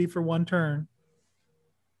immunity for 1 turn.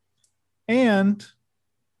 And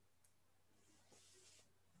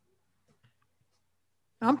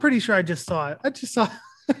I'm pretty sure I just saw it. I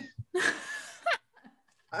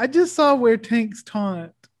just saw where tanks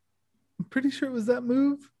taunt. I'm pretty sure it was that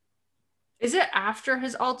move. Is it after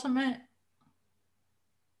his ultimate?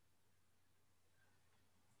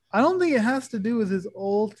 I don't think it has to do with his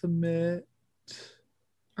ultimate.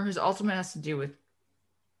 Or his ultimate has to do with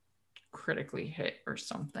critically hit or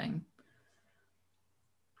something.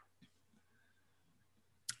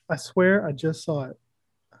 I swear I just saw it.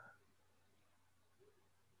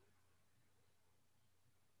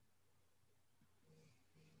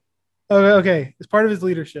 Okay. It's part of his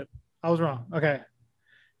leadership. I was wrong. Okay.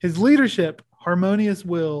 His leadership, Harmonious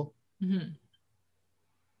Will,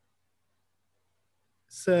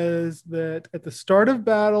 says that at the start of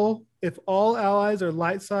battle, if all allies are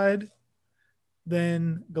light side,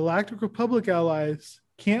 then Galactic Republic allies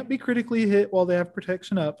can't be critically hit while they have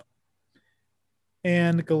protection up.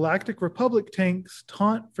 And Galactic Republic tanks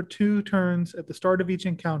taunt for 2 turns at the start of each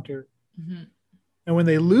encounter. And when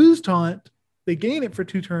they lose taunt, they gain it for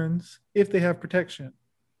 2 turns if they have protection.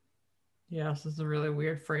 Yeah, this is a really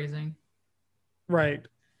weird phrasing. Right.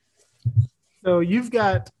 So you've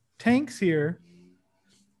got tanks here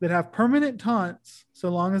that have permanent taunts so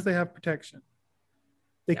long as they have protection.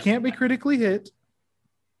 They can't be critically hit.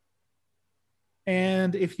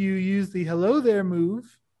 And if you use the hello there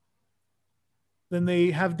move, then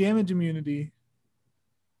they have damage immunity.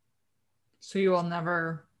 So you will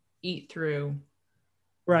never eat through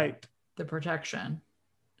the protection.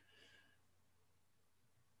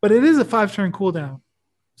 But it is a 5-turn cooldown.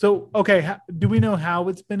 So, okay, do we know how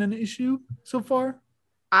it's been an issue so far?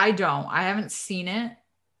 I don't. I haven't seen it.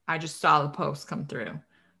 I just saw the post come through.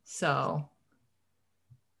 So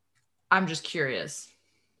I'm just curious.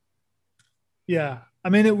 Yeah. I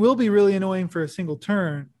mean, it will be really annoying for a single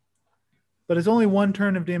turn, but it's only 1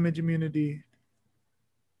 turn of damage immunity.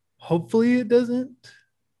 Hopefully it doesn't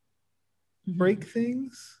break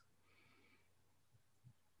things.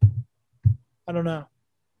 I don't know.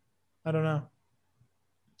 But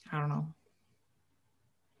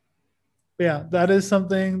yeah, that is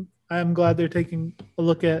something I'm glad they're taking a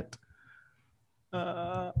look at.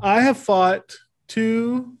 I have fought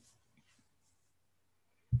 2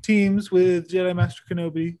 teams with Jedi Master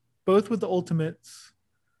Kenobi, both with the ultimates.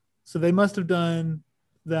 So they must have done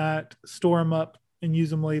that store them up and use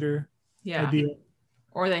them later idea.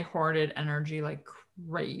 Or they hoarded energy like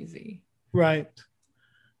crazy. Right.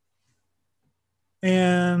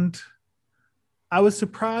 And I was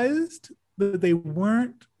surprised that they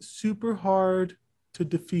weren't super hard to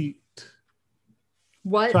defeat.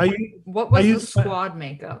 What So what was the squad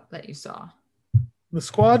makeup that you saw? The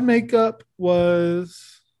squad makeup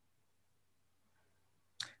was,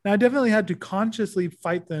 now I definitely had to consciously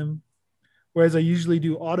fight them, whereas I usually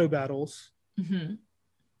do auto battles. Mm-hmm.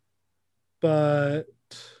 But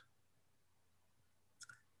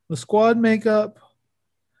the squad makeup,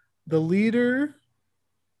 the leader,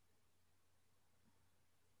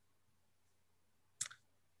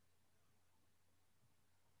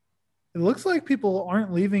 it looks like people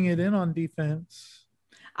aren't leaving it in on defense.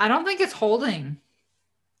 I don't think it's holding.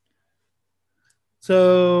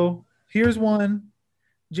 So here's one: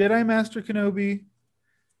 Jedi Master Kenobi,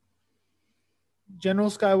 General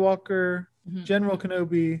Skywalker, Mm-hmm. General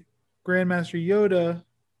Kenobi, Grandmaster Yoda,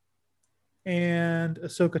 and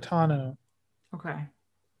Ahsoka Tano. Okay.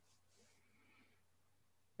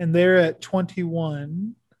 And they're at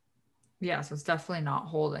 21. Yeah, so it's definitely not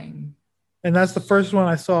holding. And that's the first one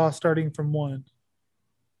I saw starting from 1.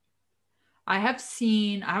 I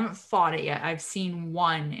haven't fought it yet. I've seen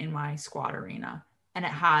one in my squad arena and it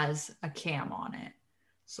has a cam on it.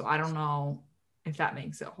 So I don't know if that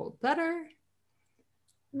makes it hold better.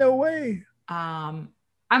 No way. I'm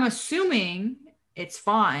assuming it's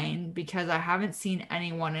fine because I haven't seen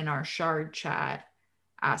anyone in our shard chat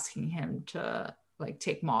asking him to like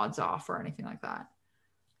take mods off or anything like that.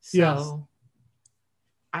 So yes.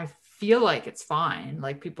 I feel like it's fine.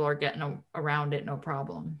 Like people are getting around it, no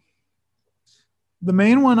problem. The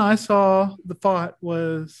main one I saw the fought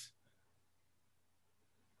was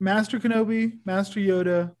Master Kenobi, Master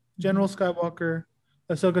Yoda, General Skywalker,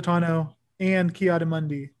 Ahsoka Tano, and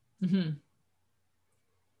Ki-Adi-Mundi. Mm-hmm.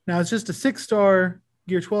 Now it's just a 6-star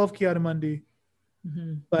Gear 12 Ki-Adi-Mundi,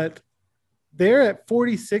 mm-hmm. but they're at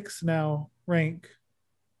 46 now rank.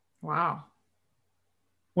 Wow.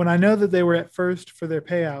 When I know that they were at first for their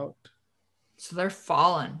payout. So they're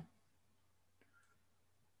fallen.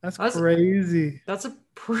 That's crazy. That's a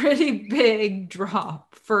pretty big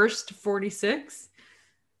drop. First 46.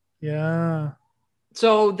 Yeah.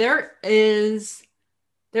 So there is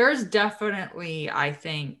definitely, I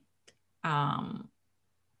think,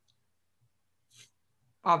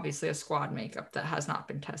 obviously a squad makeup that has not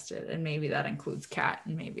been tested, and maybe that includes Cat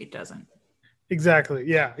and maybe it doesn't. Exactly.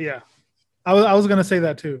 Yeah. I was going to say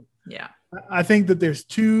that too. Yeah. I think that there's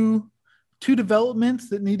two developments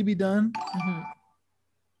that need to be done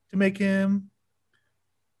to make him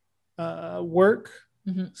work.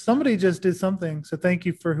 Mm-hmm. Somebody just did something, so thank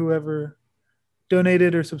you for whoever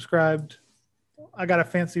donated or subscribed. I got a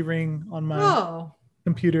fancy ring on my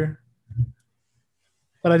computer,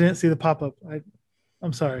 but I didn't see the pop-up.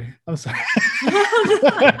 I'm sorry.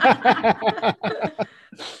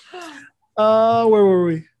 Where were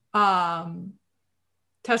we?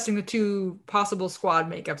 Testing the 2 possible squad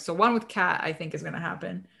makeups. So one with Cat, I think, is going to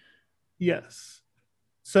happen. Yes.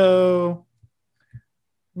 So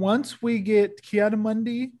once we get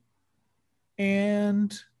Ki-Adi-Mundi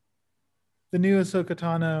and the new Ahsoka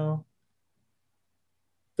Tano,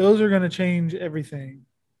 those are going to change everything.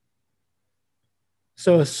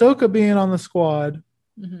 So Ahsoka being on the squad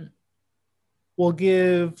will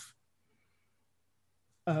give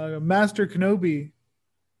Master Kenobi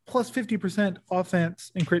plus 50%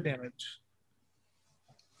 offense and crit damage.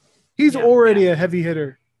 He's already a heavy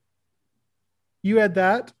hitter. You add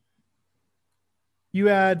that. You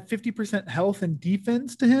add 50% health and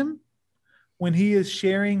defense to him when he is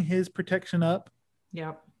sharing his protection up.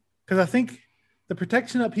 Yep. Because I think the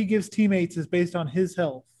protection up he gives teammates is based on his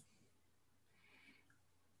health.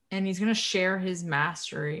 And he's going to share his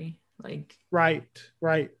mastery. Right.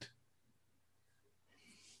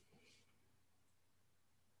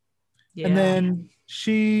 Yeah. And then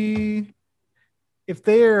if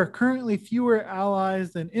there are currently fewer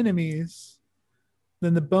allies than enemies,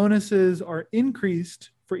 then the bonuses are increased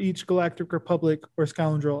for each Galactic Republic or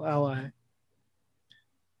Scoundrel ally.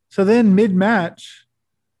 So then mid-match,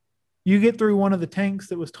 you get through one of the tanks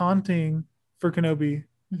that was taunting for Kenobi,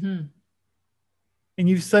 and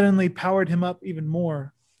you've suddenly powered him up even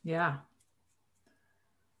more. Yeah.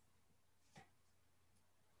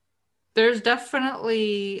 There's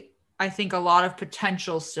definitely, I think, a lot of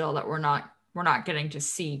potential still that we're not getting to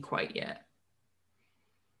see quite yet.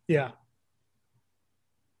 Yeah.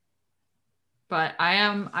 But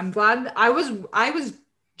I'm glad. I was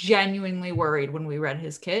genuinely worried when we read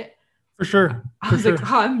his kit. For sure. I was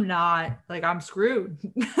like, I'm screwed.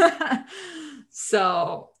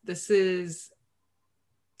 So this is,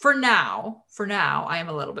 for now, I am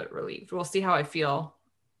a little bit relieved. We'll see how I feel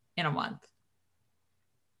in a month.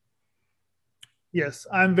 Yes,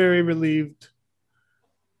 I'm very relieved.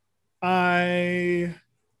 I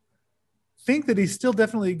think that he's still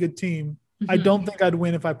definitely a good team. I Mm-hmm. don't think I'd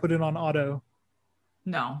win if I put it on auto.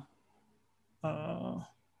 No.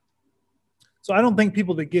 So I don't think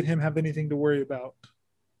people that get him have anything to worry about.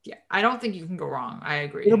 Yeah, I don't think you can go wrong. I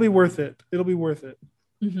agree. It'll be worth it. It'll be worth it.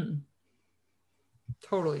 Mm-hmm.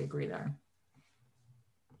 Totally agree there.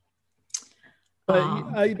 But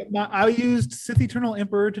I used Sith Eternal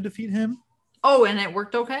Emperor to defeat him. Oh, and it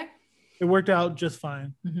worked okay? It worked out just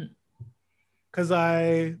fine.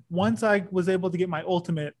 Because once I was able to get my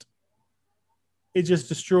ultimate, it just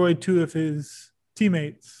destroyed 2 of his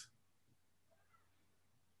teammates.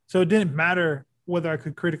 So it didn't matter whether I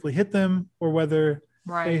could critically hit them or whether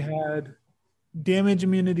they had damage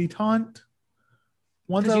immunity taunt.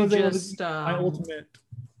 Once I was able to get my ultimate.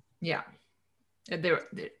 Yeah.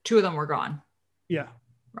 2 of them were gone. Yeah.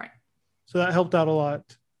 Right. So that helped out a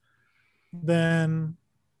lot. Then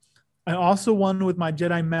I also won with my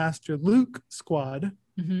Jedi Master Luke squad.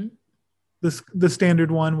 Mm-hmm. The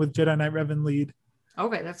standard one with Jedi Knight Revan lead.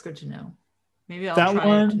 Okay, that's good to know. Maybe I'll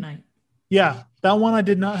try it tonight. Yeah, that one I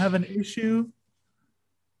did not have an issue.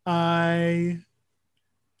 I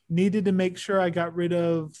needed to make sure I got rid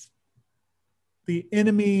of the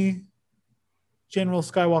enemy General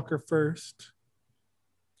Skywalker first.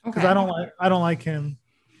 Because I don't like him.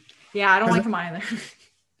 Yeah, I don't like him either.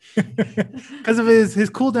 Because of his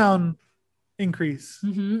cooldown increase.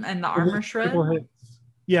 Mm-hmm. And the armor shred.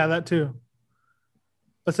 Yeah, that too.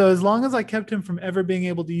 But so as long as I kept him from ever being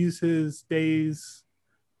able to use his day's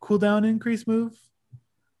cooldown increase move,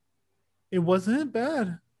 it wasn't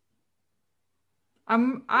bad.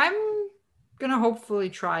 I'm gonna hopefully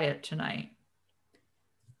try it tonight.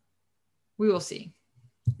 We will see.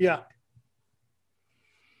 Yeah.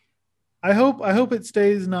 I hope it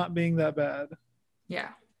stays not being that bad. Yeah.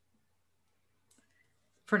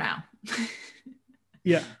 For now.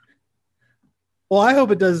 Yeah. Well, I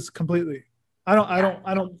hope it does completely. I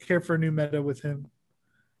don't care for a new meta with him.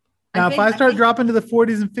 Now, if I start dropping to the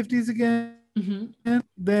 40s and 50s again, mm-hmm.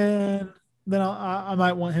 then I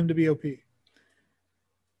might want him to be OP.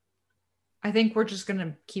 I think we're just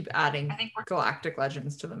gonna keep adding Galactic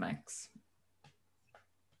Legends to the mix.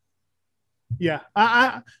 Yeah,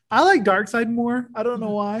 I like Darkseid more. I don't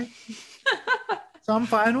know why. So I'm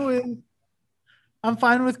fine with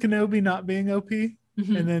Kenobi not being OP,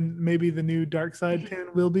 mm-hmm. and then maybe the new Darkseid pin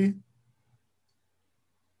will be.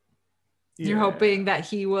 Yeah. You're hoping that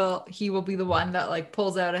he will be the one that like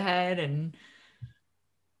pulls out ahead and.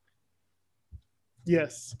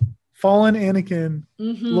 Yes, fallen Anakin,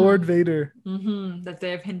 mm-hmm. Lord Vader. Mm-hmm. That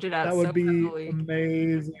they have hinted at. That would be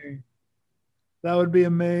amazing. That would be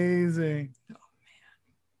amazing. Oh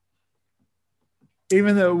man!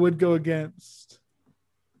 Even though it would go against,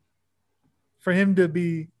 for him to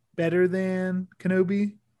be better than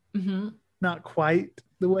Kenobi, mm-hmm. not quite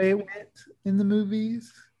the way it went in the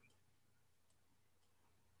movies.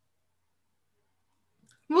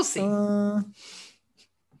 We'll see.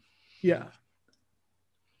 Yeah.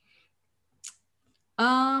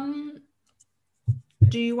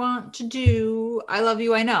 Do you want to do I Love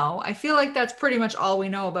You, I Know? I feel like that's pretty much all we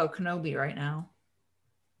know about Kenobi right now.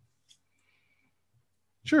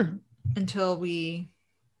 Sure. Until we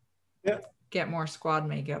get more squad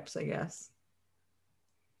makeups, I guess.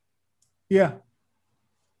 Yeah.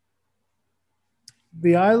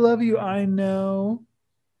 The I Love You, I Know.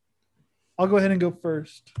 I'll go ahead and go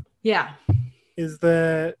first. Yeah. Is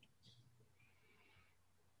that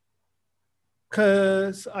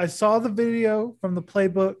because I saw the video from the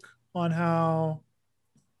playbook on how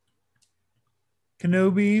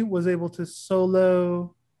Kenobi was able to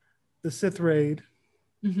solo the Sith raid.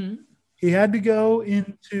 Mm-hmm. He had to go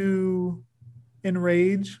into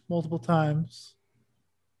Enrage multiple times.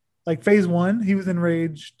 Like phase 1, he was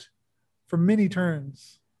enraged for many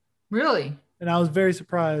turns. Really? And I was very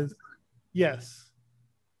surprised. Yes.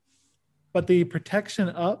 But the protection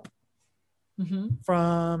up mm-hmm.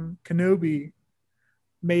 from Kenobi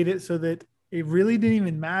made it so that it really didn't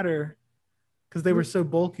even matter because they were so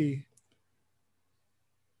bulky.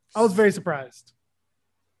 I was very surprised.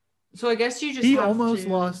 So I guess you just almost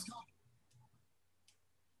lost.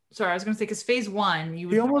 Sorry, I was going to say because phase 1,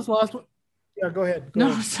 he almost lost. Yeah, go ahead. Go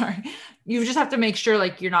ahead. Sorry. You just have to make sure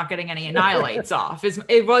like you're not getting any annihilates off.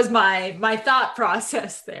 It was my thought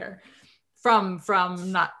process there. From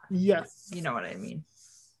not. Yes. You know what I mean.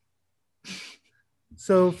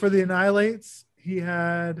 So for the annihilates, he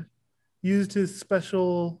had used his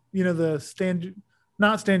special, the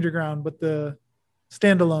not stand your ground, but the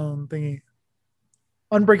standalone thingy.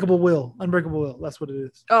 Unbreakable will. That's what it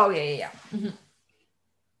is. Oh, yeah. Mm-hmm.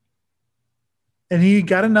 And he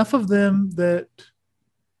got enough of them that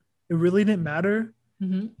it really didn't matter.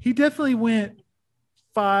 Mm-hmm. He definitely went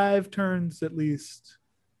 5 turns at least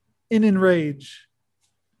in Enrage.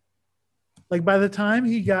 Like by the time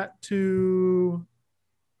he got to,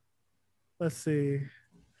 let's see,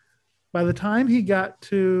 by the time he got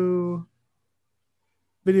to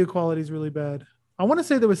video quality is really bad. I want to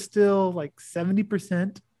say there was still like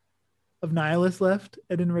 70% of Nihilus left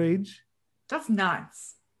at Enrage. That's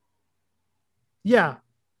nuts. Yeah,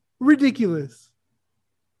 ridiculous.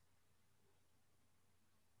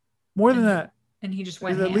 More than that. And he just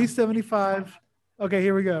went at least 75. Okay,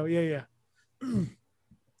 here we go. Yeah.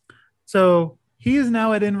 So he is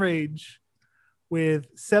now at Enrage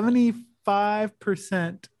with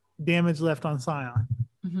 75% damage left on Scion.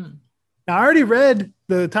 Mm-hmm. Now, I already read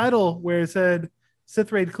the title where it said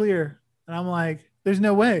Sith Raid clear. And I'm like, there's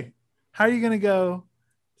no way. How are you going to go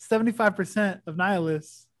 75% of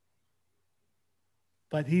Nihilus?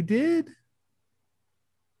 But he did.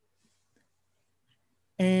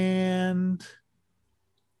 And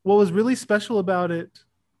what was really special about it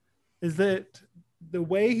is that the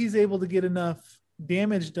way he's able to get enough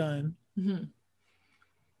damage done, mm-hmm.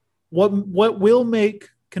 what will make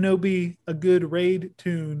Kenobi a good raid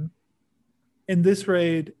tune in this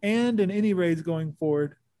raid and in any raids going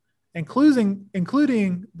forward,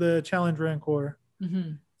 including the Challenge Rancor,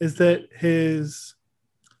 mm-hmm. is that his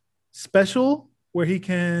special where he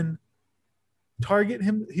can target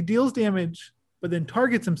him, he deals damage, but then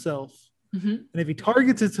targets himself. Mm-hmm. And if he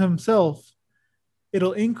targets it himself,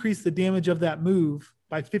 it'll increase the damage of that move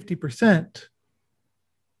by 50%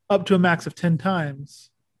 up to a max of 10 times.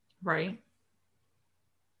 Right.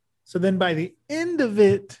 So then by the end of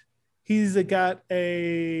it, he's got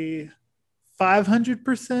a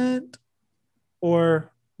 500%,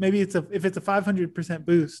 or maybe if it's a 500%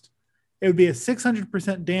 boost, it would be a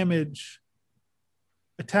 600% damage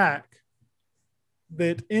attack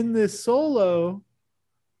that in this solo,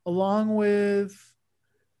 along with,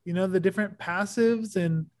 the different passives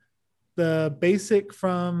and the basic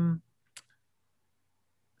from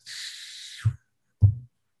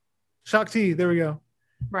Shaak Ti, there we go.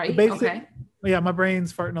 Right. Basic, okay. Yeah, my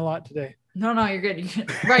brain's farting a lot today. No, you're good.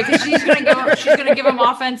 Right, because she's gonna give him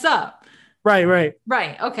offense up. Right.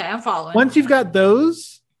 Right. Okay, I'm following. Once you've got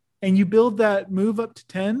those and you build that move up to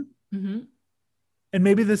 10, mm-hmm. and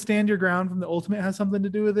maybe the stand your ground from the ultimate has something to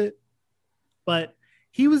do with it, but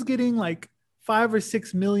he was getting like 5 or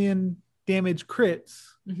 6 million damage crits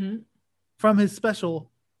mm-hmm. from his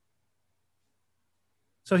special.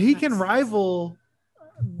 So he can rival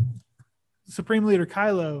Supreme Leader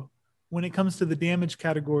Kylo when it comes to the damage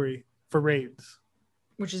category for raids.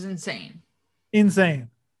 Which is insane. Insane.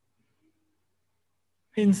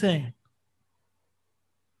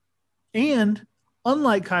 And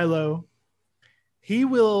unlike Kylo, he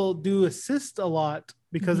will do assist a lot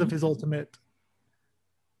because mm-hmm. of his ultimate.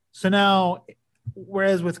 So now,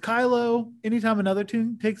 whereas with Kylo, anytime another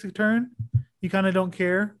tune takes a turn, you kind of don't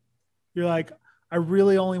care. You're like, I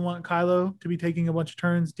really only want Kylo to be taking a bunch of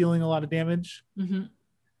turns, dealing a lot of damage. Mm-hmm.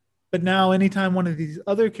 But now, anytime one of these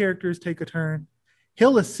other characters take a turn,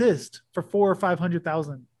 he'll assist for 400,000 or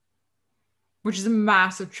 500,000, which is a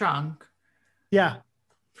massive chunk. Yeah,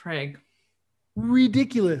 Frig.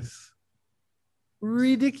 Ridiculous.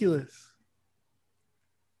 I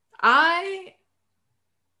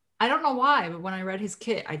don't know why, but when I read his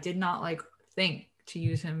kit, I did not think to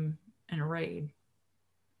use him in a raid.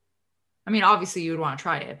 I mean, obviously you would want to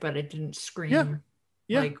try it, but it didn't scream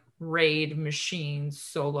like raid machine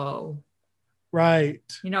solo. Right.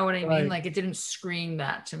 You know what I mean? Like it didn't scream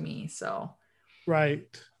that to me. So right.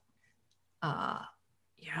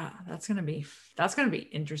 Yeah, that's gonna be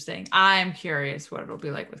interesting. I'm curious what it'll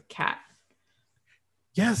be like with Cat.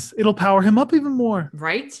 Yes, it'll power him up even more.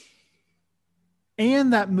 Right.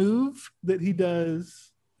 And that move that he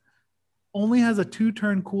does only has a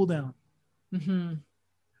 2-turn cooldown. Mm-hmm.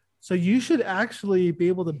 So you should actually be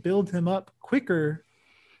able to build him up quicker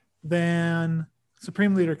than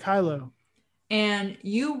Supreme Leader Kylo. And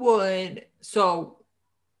you would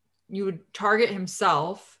target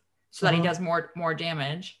himself so that he does more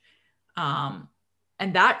damage. And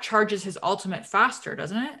that charges his ultimate faster,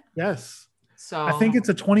 doesn't it? Yes. So I think it's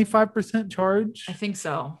a 25% charge. I think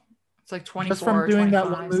so. It's like 24 just from doing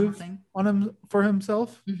that one move something. On him for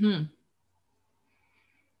himself. Mm-hmm.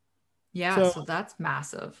 Yeah, so that's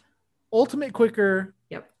massive. Ultimate quicker.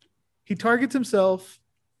 Yep. He targets himself.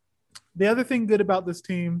 The other thing good about this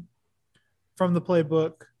team from the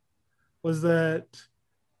playbook was that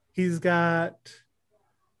he's got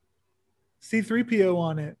C-3PO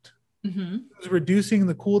on it. Mm-hmm. It's reducing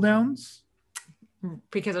the cooldowns.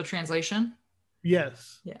 Because of translation?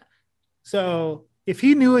 Yes. Yeah. So if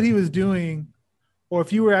he knew what he was doing, or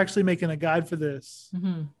if you were actually making a guide for this,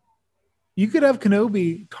 you could have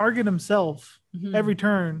Kenobi target himself every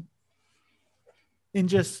turn in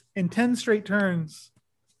 10 straight turns.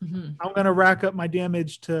 I'm going to rack up my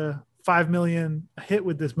damage to 5 million a hit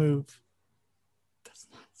with this move. That's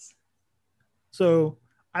nuts. So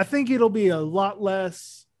I think it'll be a lot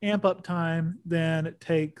less amp up time than it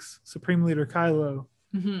takes Supreme Leader Kylo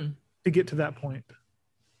to get to that point.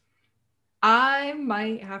 I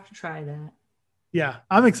might have to try that. Yeah,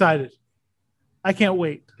 I'm excited. I can't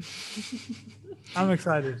wait. I'm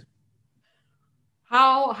excited.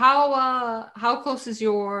 How close is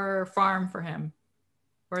your farm for him?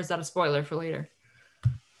 Or is that a spoiler for later?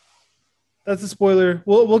 That's a spoiler.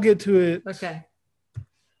 We'll get to it. Okay.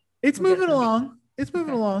 It's moving along. It's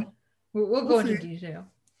moving along. We'll go into detail.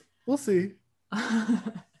 We'll see.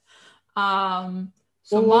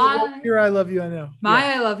 So your I Love You, I Know.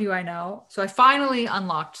 I Love You, I Know. So I finally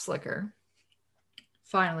unlocked Slicker.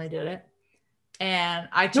 Finally did it. And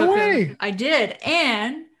I took him. I did.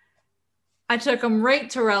 And I took him right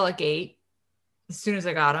to Relic 8 as soon as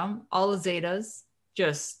I got him. All the Zetas.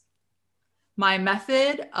 Just my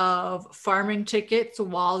method of farming tickets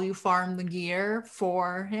while you farm the gear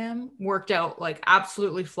for him worked out like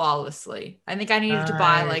absolutely flawlessly. I think I needed to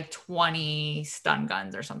buy like 20 stun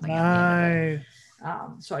guns or something.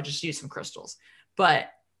 So I just used some crystals, but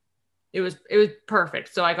it was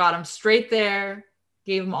perfect. So I got him straight there,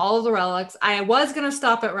 gave him all of the relics. I was going to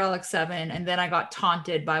stop at relic 7, and then I got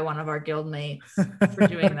taunted by one of our guild mates for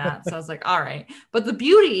doing that. So I was like, all right. But the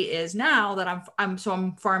beauty is now that I'm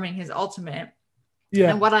farming his ultimate. Yeah.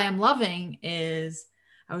 And what I am loving is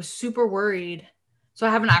I was super worried. So I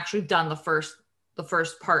haven't actually done the first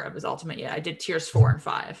part of his ultimate yet. I did tiers 4 and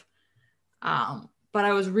 5. But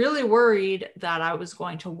I was really worried that I was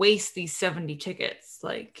going to waste these 70 tickets.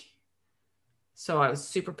 So I was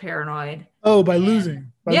super paranoid. Oh, by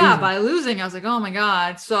losing. By losing. I was like, oh my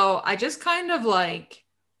God. So I just kind of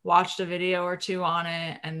watched a video or two on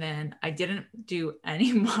it. And then I didn't do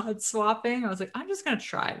any mod swapping. I was like, I'm just going to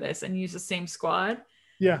try this and use the same squad.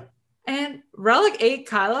 Yeah. And Relic 8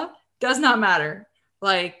 Kylo does not matter.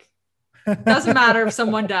 Doesn't matter if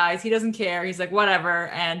someone dies. He doesn't care. He's like, whatever.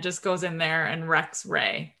 And just goes in there and wrecks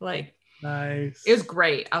Rey. Nice. It was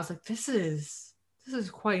great. I was like, this is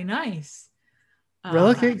quite nice.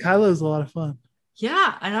 Relic 8 Kylo is a lot of fun.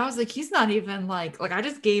 Yeah. And I was like, he's not even I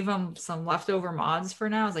just gave him some leftover mods for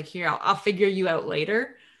now. I was like, here, I'll figure you out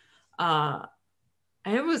later. And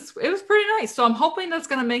it was pretty nice. So I'm hoping that's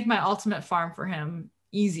going to make my ultimate farm for him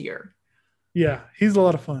easier. Yeah. He's a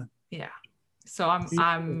lot of fun. Yeah. So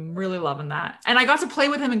I'm really loving that. And I got to play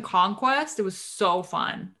with him in Conquest. It was so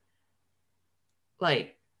fun.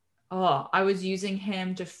 I was using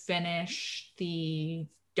him to finish the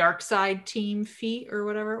Dark Side team feat or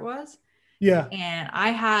whatever it was. Yeah. And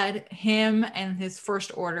I had him and his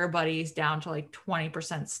First Order buddies down to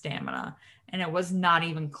 20% stamina. And it was not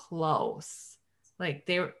even close.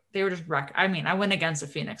 They were just wrecked. I mean, I went against a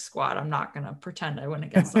Phoenix squad. I'm not going to pretend I went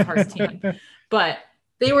against the Hearth team. But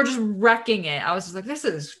they were just wrecking it. I was just like, this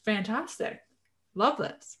is fantastic. Love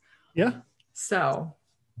this. Yeah. So.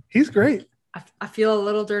 He's great. I feel a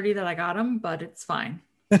little dirty that I got him, but it's fine.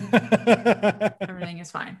 Everything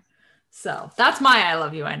is fine. So that's my I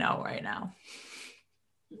Love You, I Know right now.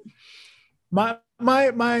 I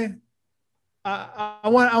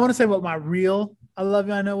want to say what my real I Love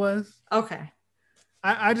You, I Know was. Okay.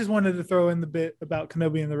 I just wanted to throw in the bit about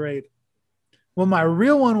Kenobi and the raid. Well, my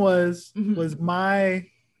real one was my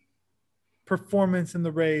performance in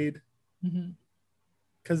the raid.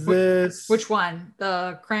 Because which one?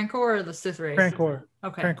 The Crancor or the Sith raid? Crancor.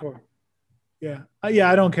 Okay. Crancor. Yeah.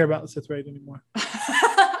 I don't care about the Sith raid anymore.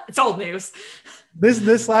 It's old news.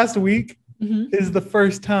 This last week is the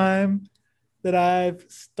first time that I've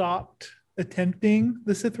stopped attempting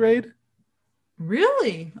the Sith raid.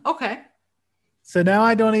 Really? Okay. So now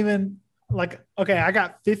I don't even I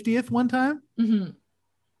got 50th one time. And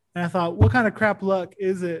I thought, what kind of crap luck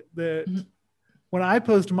is it that when I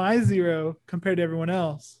post my 0 compared to everyone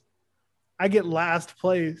else, I get last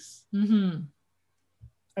place. And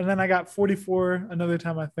then I got 44 another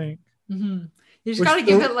time, I think. You just got to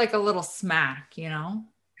give it a little smack,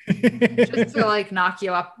 just to knock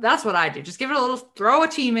you up. That's what I do. Just give it a little, throw a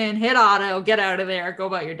team in, hit auto, get out of there, go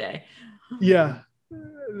about your day. Yeah.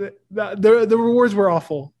 The rewards were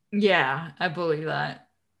awful. Yeah, I believe that.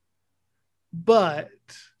 But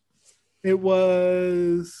it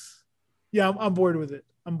was, I'm bored with it.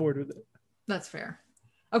 That's fair.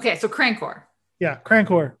 Okay, so Crancor. Yeah,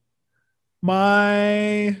 Crancor.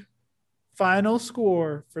 My final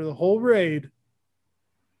score for the whole raid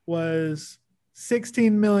was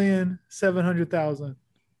 16,700,000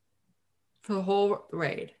 for the whole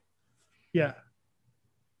raid. Yeah.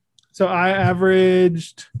 So I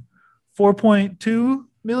averaged 4.2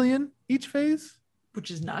 million each phase, which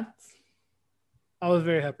is nuts. I was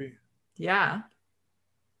very happy. Yeah.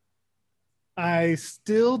 I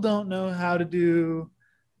still don't know how to do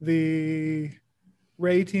the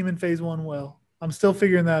Ray team in phase 1 well. I'm still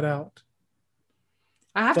figuring that out.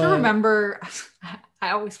 I have to remember. I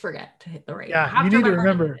always forget to hit the rate. Yeah, you need to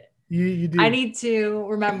remember. You do. I need to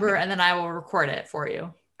remember, and then I will record it for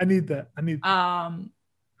you. I need that.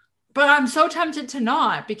 But I'm so tempted to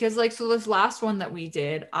not, because like, so this last one that we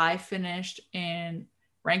did, I finished in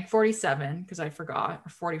rank 47 because I forgot, or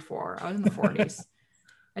 44. I was in the 40s.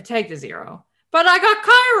 I tagged a 0, but I got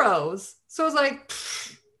Kairos. So I was like,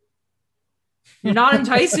 you're not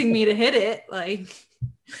enticing me to hit it. Like,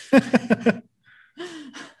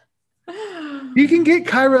 you can get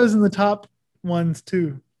Kairos in the top ones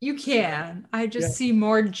too. You can. I just see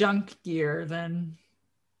more junk gear than.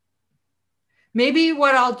 Maybe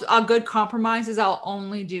what a good compromise is I'll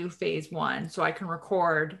only do phase 1 so I can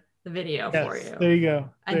record the video for you. There you go.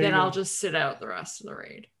 And then I'll just sit out the rest of the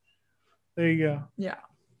raid. There you go. Yeah.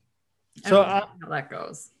 So how that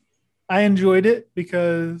goes. I enjoyed it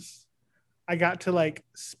because I got to like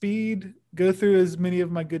go through as many of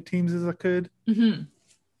my good teams as I could. Mm-hmm.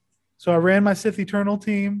 So I ran my Sith Eternal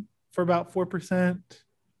team for about 4%.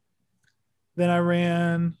 Then I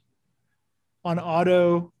ran on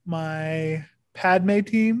auto my Padme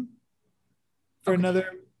team for another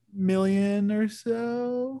million or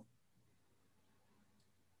so.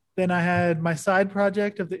 Then I had my side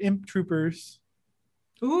project of the Imp Troopers.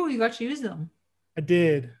 Ooh, you got to use them. I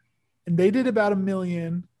did. And they did about 1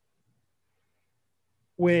 million,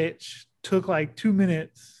 which took like 2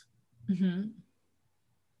 minutes. Mm-hmm.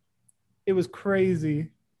 It was crazy.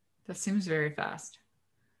 That seems very fast.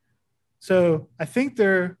 So I think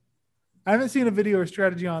I haven't seen a video or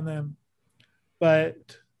strategy on them,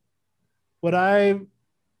 but what I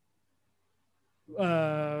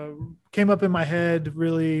came up in my head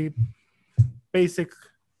really basic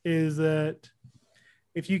is that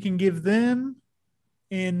if you can give them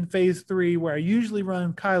in phase 3, where I usually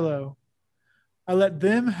run Kylo, I let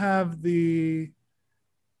them have the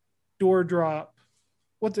door drop.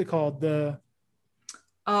 What's it called? The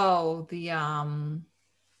door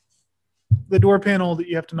panel that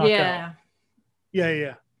you have to knock out.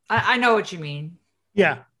 Yeah. I know what you mean.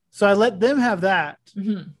 Yeah. So I let them have that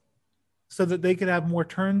mm-hmm. so that they could have more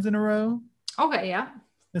turns in a row. Okay, yeah.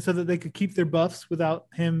 And so that they could keep their buffs without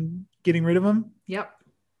him getting rid of them. Yep.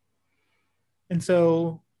 And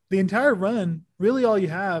so the entire run, really all you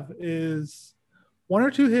have is 1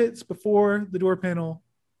 or 2 hits before the door panel.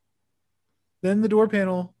 Then the door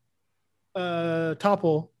panel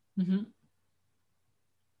topple. Mm-hmm.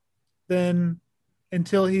 Then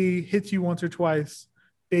until he hits you once or twice,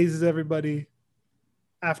 dazes everybody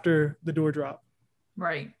after the door drop.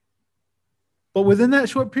 Right. But within that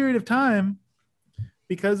short period of time,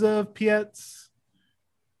 because of Piet's,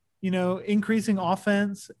 increasing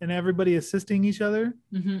offense and everybody assisting each other,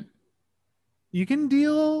 mm-hmm. you can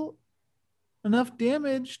deal enough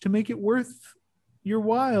damage to make it worth your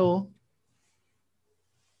while.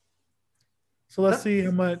 So let's see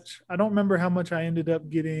how much. I don't remember how much I ended up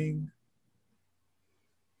getting.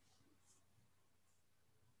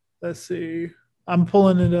 Let's see. I'm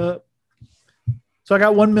pulling it up. So I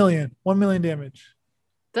got 1 million damage.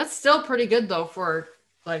 That's still pretty good though for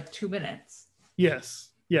like 2 minutes. Yes.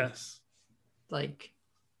 Like,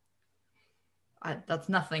 that's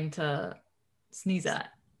nothing to sneeze at.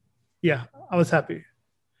 Yeah, I was happy.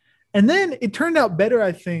 And then it turned out better,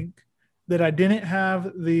 I think, that I didn't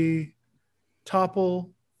have the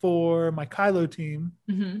topple for my Kylo team.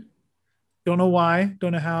 Mm-hmm. Don't know why.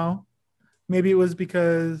 Don't know how. Maybe it was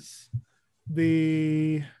because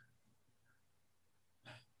the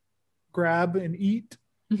grab and eat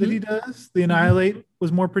that he does, the annihilate,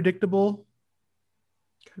 was more predictable.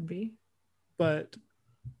 Could be. But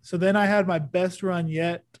so then I had my best run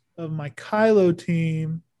yet of my Kylo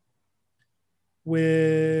team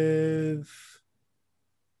with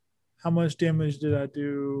how much damage did I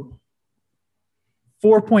do?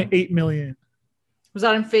 4.8 million. Was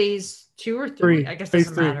that in phase 2 or 3? I guess it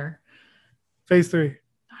doesn't matter. Phase 3.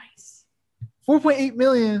 Nice. 4.8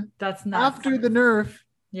 million. That's nuts. After the nerf.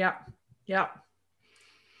 Yeah.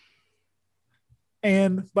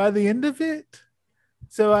 And by the end of it,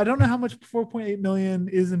 so I don't know how much 4.8 million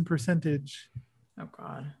is in percentage. Oh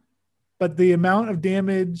God. But the amount of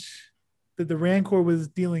damage that the Rancor was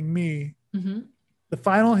dealing me, the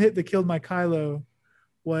final hit that killed my Kylo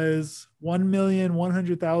was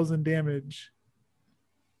 1,100,000 damage.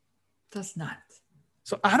 That's nuts.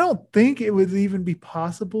 So I don't think it would even be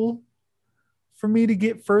possible for me to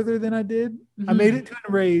get further than I did. I made it to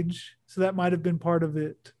enrage, so that might have been part of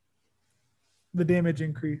it. The damage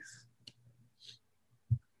increase.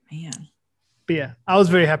 Man. But yeah, I was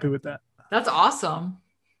very happy with that. That's awesome.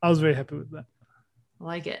 I was very happy with that. I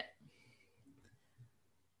like it.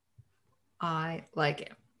 I like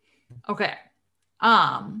it. Okay.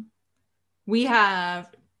 We have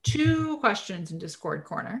 2 questions in Discord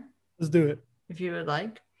Corner. Let's do it. If you would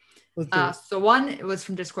like. Let's do it. So one was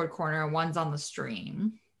from Discord Corner, and one's on the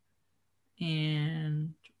stream.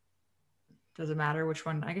 And does it matter which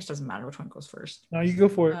one? I guess it doesn't matter which one goes first. No, you go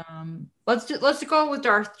for it. Let's go with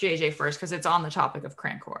Darth JJ first because it's on the topic of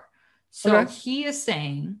Crancor. So he is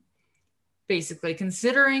saying, basically,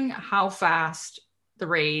 considering how fast the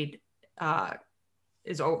raid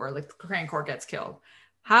is over, like Crancor gets killed,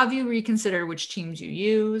 have you reconsidered which teams you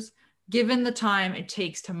use? Given the time it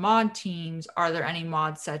takes to mod teams, are there any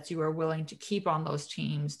mod sets you are willing to keep on those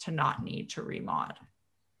teams to not need to remod?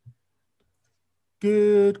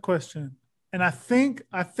 Good question. And I think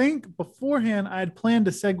beforehand I had planned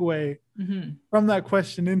to segue from that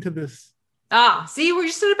question into this. See, we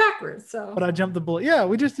just did it backwards. So, but I jumped the bullet. Yeah,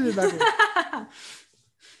 we just did it backwards.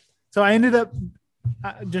 So I ended up,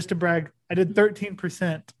 just to brag, I did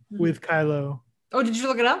 13% with Kylo. Oh, did you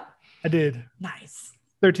look it up? I did. Nice.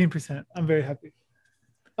 13%. I'm very happy.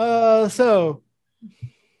 So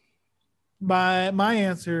my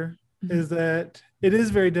answer is that it is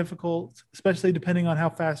very difficult, especially depending on how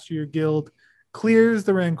fast your guild clears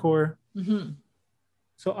the Rancor.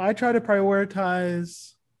 So I try to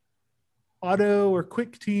prioritize auto or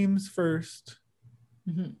quick teams first.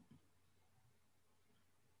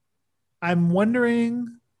 I'm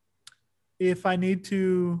wondering if I need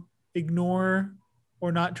to ignore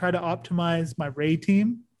or not try to optimize my Rey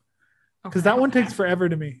team, because that one takes forever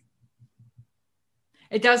to me.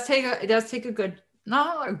 It does take a good,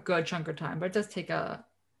 not a good chunk of time, but it does take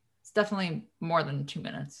it's definitely more than 2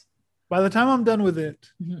 minutes. By the time I'm done with it,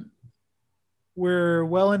 we're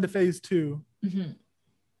well into phase 2.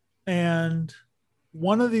 And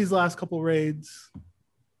one of these last couple raids,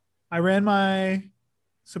 I ran my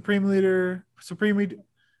Sith Eternal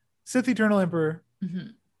Emperor.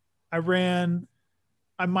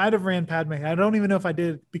 I might have ran Padme. I don't even know if I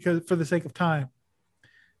did, because for the sake of time.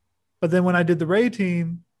 But then when I did the Rey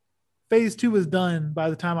team, phase 2 was done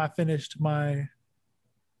by the time I finished my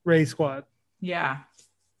Rey squad. Yeah,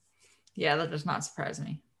 that does not surprise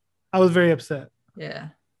me. I was very upset. Yeah,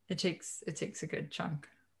 it takes a good chunk.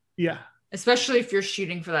 Yeah, especially if you're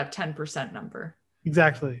shooting for that 10% number.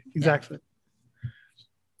 Exactly. Yeah.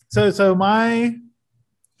 So my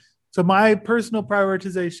personal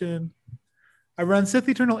prioritization, I run Sith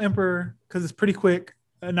Eternal Emperor because it's pretty quick,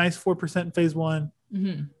 a nice 4% in phase 1.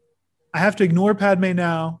 I have to ignore Padme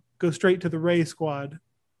now, go straight to the Rey squad.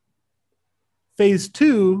 Phase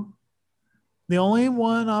 2, the only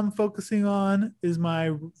one I'm focusing on is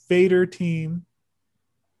my Vader team.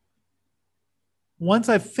 Once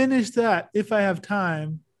I finish that, if I have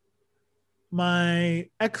time, my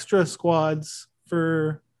extra squads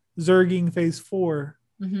for Zerging phase 4,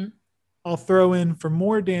 I'll throw in for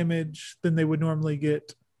more damage than they would normally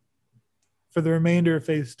get for the remainder of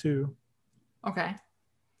phase 2. Okay.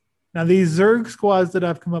 Now, these Zerg squads that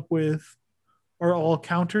I've come up with are all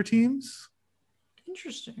counter teams.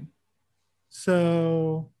 Interesting.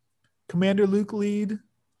 So, Commander Luke lead,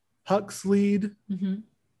 Hux lead,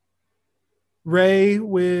 Rey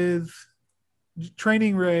with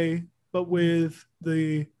training Rey, but with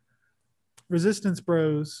the Resistance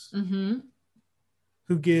Bros who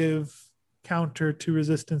give counter to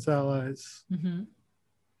Resistance allies.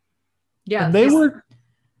 Yeah, and they were.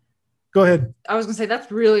 Go ahead. I was gonna say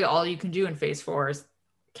that's really all you can do in phase 4 is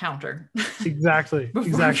counter. Exactly.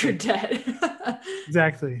 Before you're dead.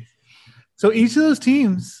 Exactly. So each of those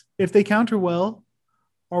teams, if they counter well,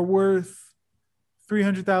 are worth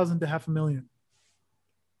 300,000 to 500,000.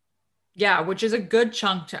 Yeah, which is a good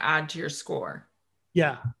chunk to add to your score.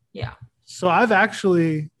 Yeah. Yeah. So I've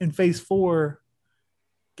actually in phase 4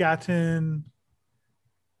 gotten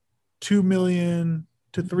 2 million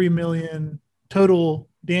to 3 million total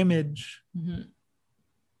damage.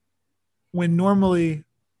 When normally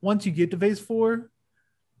once you get to phase 4,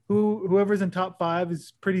 whoever's in top 5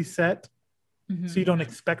 is pretty set. So you don't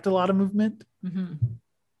expect a lot of movement.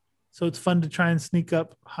 So it's fun to try and sneak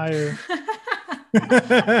up higher.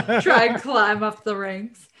 Try and climb up the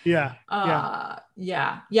ranks. Yeah.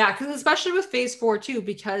 Because especially with phase 4 too,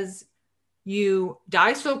 because you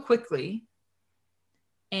die so quickly,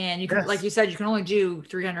 and you can, like you said, you can only do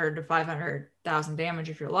 300 to 500,000 damage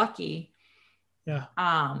if you're lucky. Yeah.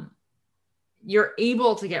 you're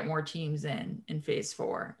able to get more teams in phase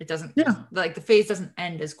 4. It doesn't, like the phase doesn't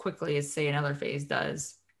end as quickly as say another phase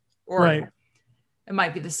does, or it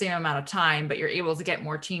might be the same amount of time, but you're able to get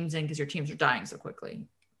more teams in because your teams are dying so quickly,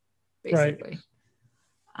 basically.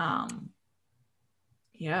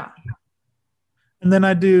 Yeah. And then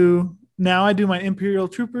I do my Imperial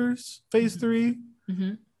Troopers phase 3,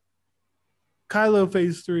 Kylo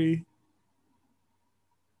phase 3,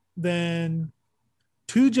 then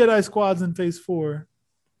 2 Jedi squads in phase 4.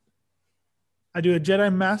 I do a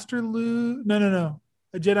Jedi Master Luke. No.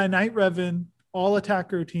 A Jedi Knight Revan, all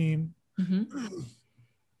attacker team.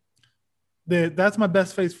 That's my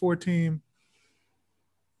best phase 4 team.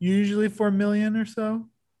 Usually for $1 million or so.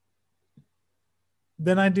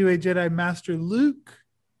 Then I do a Jedi Master Luke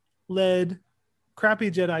led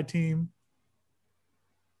crappy Jedi team.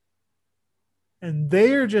 And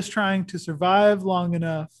they are just trying to survive long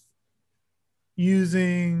enough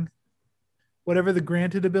using whatever the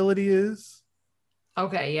granted ability is.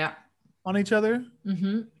 Okay, yeah. On each other.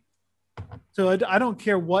 So I don't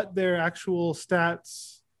care what their actual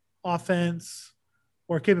stats, offense,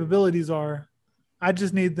 or capabilities are. I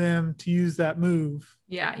just need them to use that move.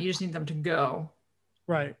 Yeah, you just need them to go.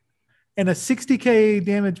 Right. And a 60k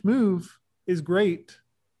damage move is great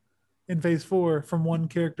in phase 4 from one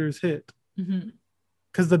character's hit.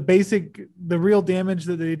 Because the real damage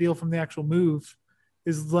that they deal from the actual move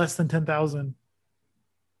is less than 10,000.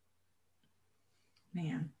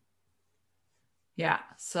 Man. Yeah.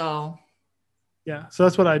 So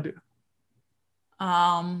that's what I do.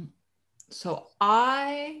 So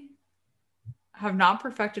I have not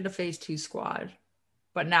perfected a phase 2 squad,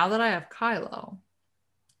 but now that I have Kylo,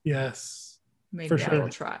 yes, maybe I will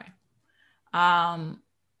try.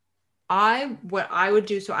 What I would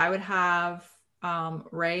do, so I would have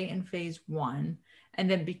Rey in phase 1, and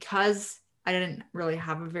then because I didn't really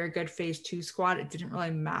have a very good phase 2 squad, it didn't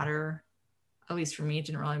really matter. At least for me, it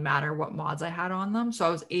didn't really matter what mods I had on them. So I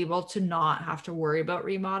was able to not have to worry about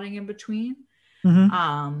remodding in between.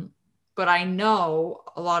 But I know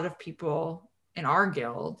a lot of people in our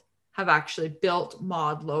guild have actually built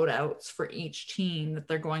mod loadouts for each team that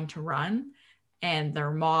they're going to run. And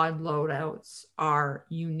their mod loadouts are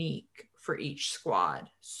unique for each squad.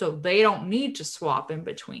 So they don't need to swap in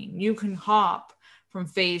between. You can hop from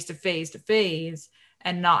phase to phase to phase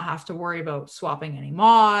and not have to worry about swapping any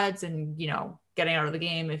mods and, getting out of the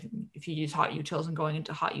game if you use hot utils and going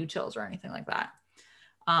into hot utils or anything like that.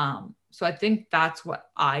 So I think that's what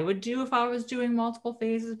I would do if I was doing multiple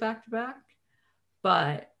phases back to back.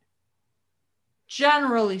 But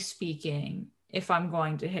generally speaking, if I'm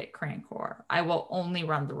going to hit Crancor, I will only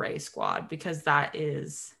run the Rey squad because that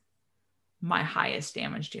is my highest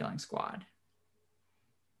damage dealing squad.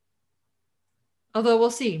 Although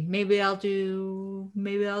we'll see. Maybe I'll do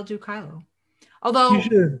Kylo. Although you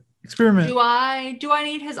should experiment. Do I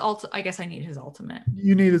need his I guess I need his ultimate.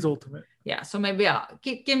 You need his ultimate. Yeah, so maybe I'll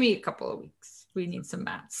give me a couple of weeks. We need some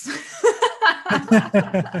mats.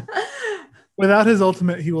 Without his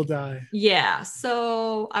ultimate, he will die. Yeah,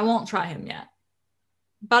 so I won't try him yet.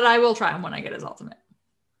 But I will try him when I get his ultimate.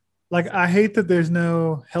 Like, I hate that there's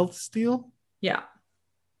no health steal. Yeah.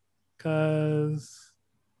 Because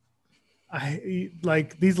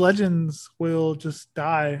these legends will just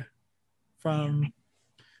die from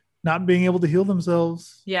not being able to heal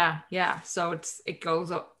themselves. Yeah. So it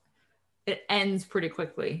goes up. It ends pretty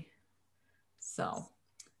quickly. So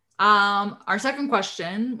our second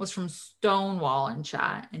question was from Stonewall in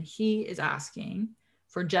chat, and he is asking,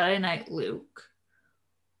 for Jedi Knight Luke,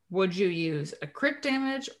 would you use a crit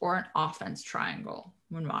damage or an offense triangle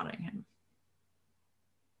when modding him?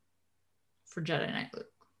 For Jedi Knight Luke.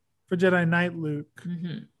 For Jedi Knight Luke. For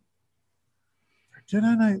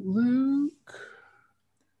Jedi Knight Luke.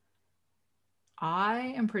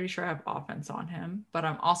 I am pretty sure I have offense on him, but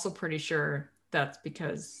I'm also pretty sure that's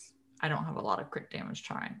because I don't have a lot of crit damage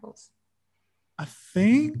triangles. I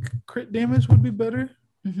think crit damage would be better.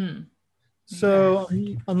 So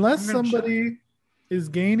unless somebody is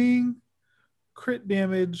gaining crit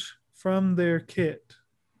damage from their kit,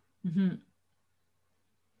 and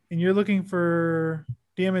you're looking for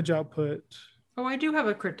damage output. Oh, I do have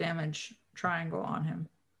a crit damage triangle on him.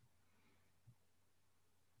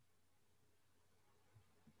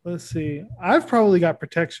 Let's see. I've probably got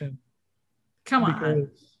protection. Come on.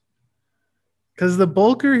 Because the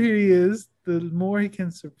bulkier he is, the more he can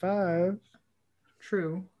survive.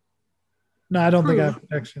 True. No, I don't think I have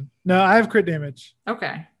protection. No, I have crit damage.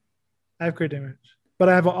 Okay. I have crit damage. But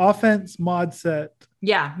I have an offense mod set.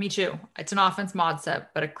 Yeah, me too. It's an offense mod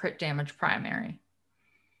set, but a crit damage primary.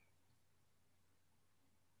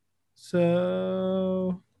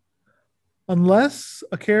 So unless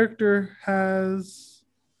a character has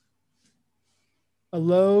a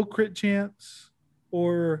low crit chance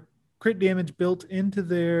or crit damage built into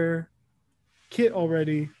their kit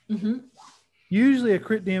already, usually a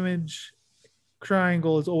crit damage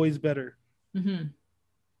triangle is always better.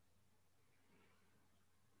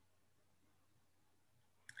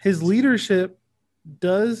 His leadership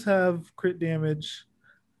does have crit damage,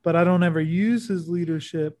 but I don't ever use his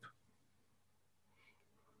leadership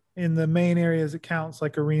in the main areas it counts,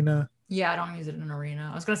 like arena. Yeah, I don't use it in arena.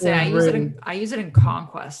 I was gonna say I use it in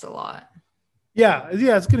conquest a lot. Yeah,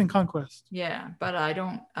 it's good in conquest. Yeah, but I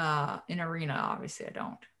don't in arena, obviously I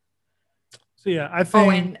don't. So yeah, I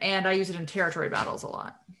think and I use it in territory battles a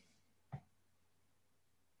lot.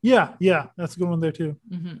 Yeah, that's a good one there too.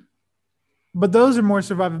 But those are more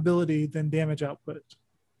survivability than damage output.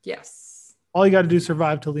 Yes. All you got to do is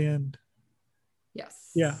survive till the end.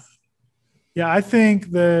 Yes. Yeah, I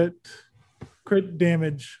think that crit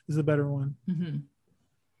damage is a better one.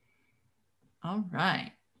 All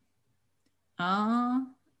right. I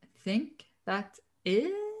think that's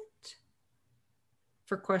it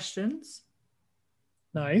for questions.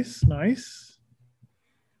 Nice.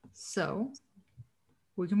 So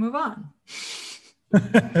we can move on.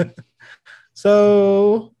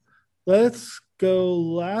 So let's go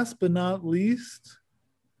last but not least.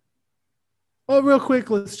 Oh, real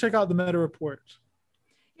quick, let's check out the meta report.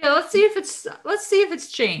 Yeah, let's see if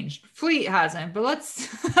it's changed. Fleet hasn't, but let's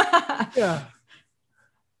Yeah.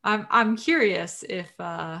 I'm curious if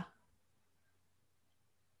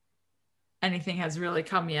anything has really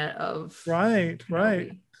come yet of right.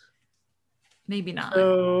 Maybe not.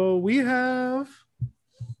 So we have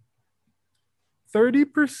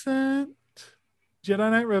 30%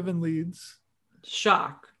 Jedi Knight Revan leads.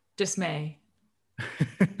 Shock, dismay.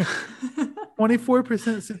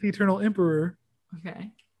 24% Sith Eternal Emperor.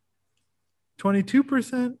 Okay.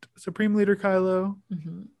 22% Supreme Leader Kylo.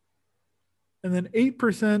 And then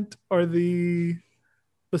 8% are the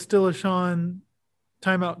Bastilla Shan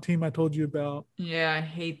timeout team I told you about. Yeah, I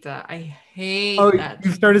hate that. I hate that.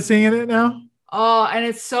 You started seeing it now? Oh, and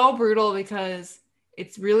it's so brutal because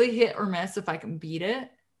it's really hit or miss if I can beat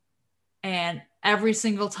it. And every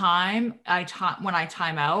single time when I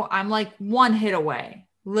time out, I'm like one hit away,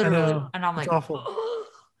 literally. And I'm like, it's awful. Ugh.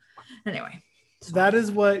 Anyway. That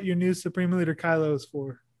is what your new Supreme Leader Kylo is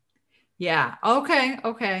for. Yeah.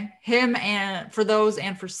 Okay. Him and for those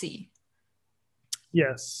and for C.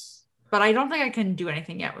 Yes. But I don't think I can do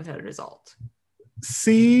anything yet without a result.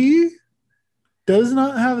 C does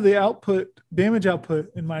not have the damage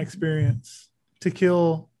output, in my experience, to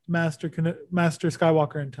kill Master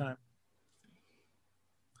Skywalker in time.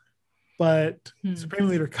 But Supreme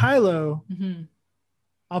Leader Kylo,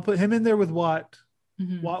 I'll put him in there with Watt.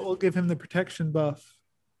 Watt will give him the protection buff.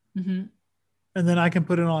 And then I can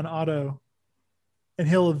put it on auto. And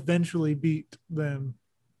he'll eventually beat them.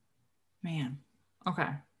 Man. Okay.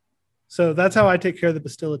 So that's how I take care of the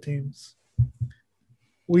Bastilla teams.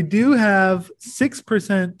 We do have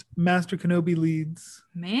 6% Master Kenobi leads.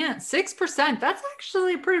 Man, 6%. That's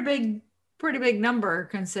actually a pretty big number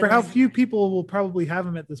considering. For how few people will probably have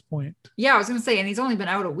him at this point. Yeah, I was going to say, and he's only been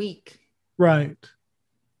out a week. Right.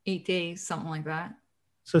 8 days, something like that.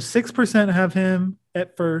 So 6% have him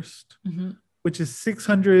at first, which is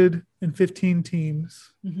 615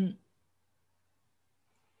 teams.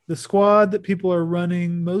 The squad that people are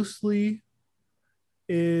running mostly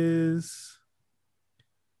is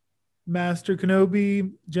Master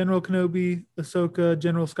Kenobi, General Kenobi, Ahsoka,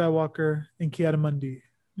 General Skywalker, and Ki-Adi-Mundi.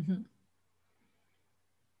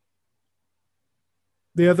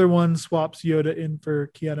 The other one swaps Yoda in for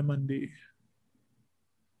Ki-Adi-Mundi.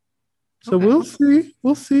 So we'll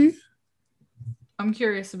see. I'm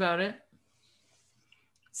curious about it.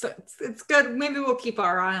 So it's good. Maybe we'll keep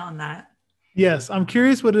our eye on that. Yes, I'm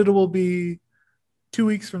curious what it will be 2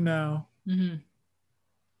 weeks from now.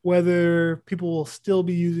 Whether people will still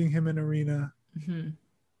be using him in arena.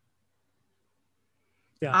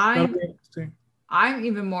 Yeah, that'll be interesting. I'm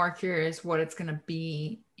even more curious what it's going to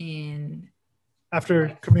be in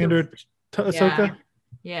after Commander Ahsoka.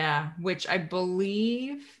 Yeah, which I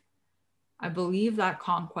believe that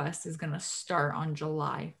conquest is going to start on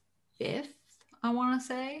July 5th, I want to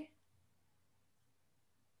say.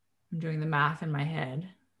 I'm doing the math in my head.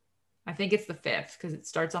 I think it's the 5th because it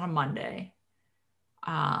starts on a Monday.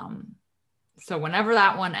 So whenever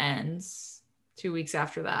that one ends, 2 weeks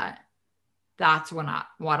after that, that's what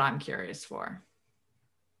I'm curious for.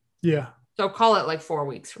 Yeah. So call it like 4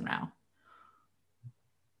 weeks from now.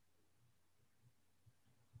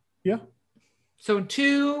 Yeah. So in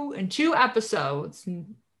two episodes,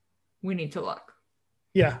 we need to look.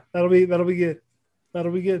 Yeah, that'll be good.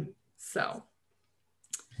 That'll be good. So,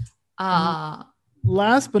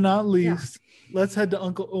 last but not least, let's head to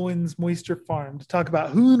Uncle Owen's Moisture Farm to talk about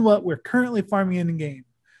who and what we're currently farming in game.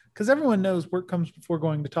 Because everyone knows work comes before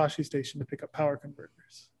going to Tashi Station to pick up power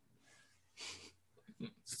converters.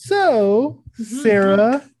 So,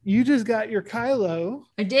 Sarah, you just got your Kylo.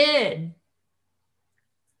 I did.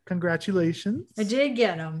 Congratulations. I did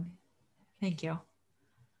get him. Thank you.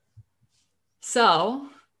 So,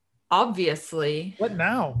 obviously. What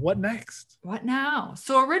now? What next? What now?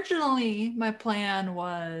 So, originally, my plan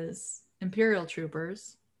was Imperial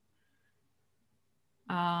Troopers.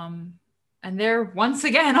 And they're once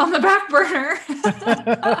again on the back burner.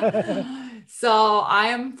 So, I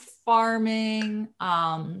am farming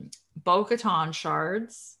Bo-Katan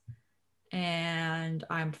shards. And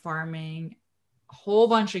I'm farming a whole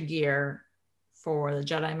bunch of gear for the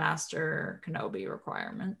Jedi Master Kenobi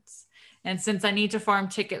requirements. And since I need to farm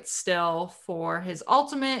tickets still for his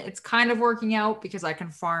ultimate, it's kind of working out because I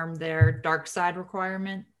can farm their dark side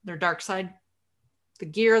requirement, their dark side, the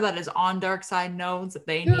gear that is on dark side nodes that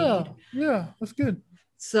they need. Yeah, that's good.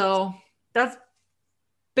 So that's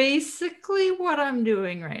basically what I'm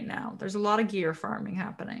doing right now. There's a lot of gear farming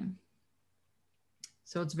happening.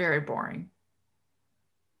 So it's very boring.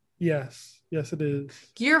 Yes, it is.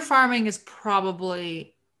 Gear farming is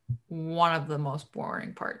probably one of the most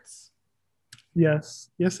boring parts. Yes,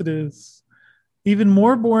 it is. Even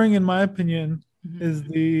more boring, in my opinion, is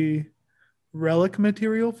the relic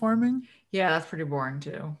material farming. Yeah, that's pretty boring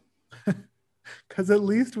too. Because at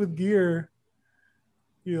least with gear,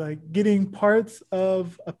 you're like getting parts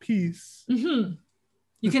of a piece. You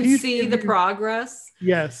can see the progress.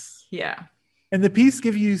 Yes. Yeah. And the piece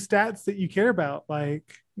gives you stats that you care about,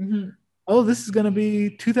 like, oh, this is going to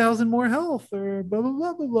be 2,000 more health, or blah, blah,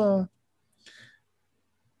 blah, blah, blah.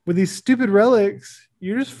 With these stupid relics,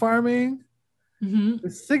 you're just farming the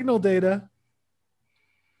signal data,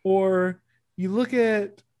 or you look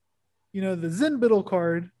at, the Zenbittle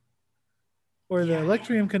card or the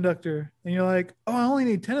Electrium conductor, and you're like, oh, I only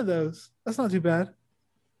need 10 of those. That's not too bad.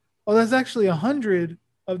 Oh, that's actually 100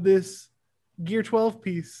 of this Gear 12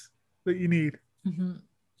 piece that you need.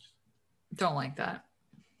 Don't like that.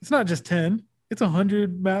 It's not just 10. It's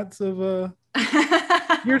 100 mats of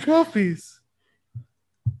Gear 12 piece.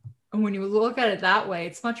 And when you look at it that way,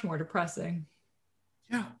 it's much more depressing.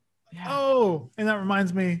 Yeah. Oh, and that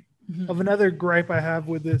reminds me of another gripe I have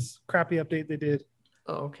with this crappy update they did.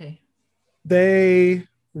 Oh, okay. They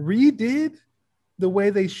redid the way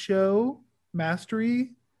they show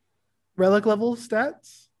mastery relic level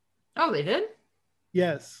stats. Oh, they did?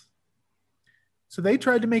 Yes. So they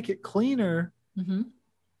tried to make it cleaner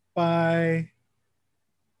by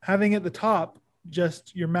having at the top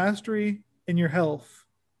just your mastery and your health.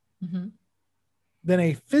 Then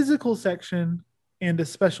a physical section and a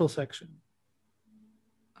special section.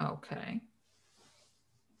 Okay.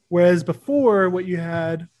 Whereas before, what you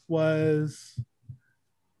had was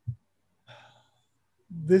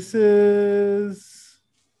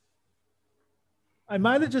I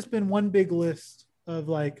might have just been one big list of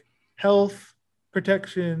like health,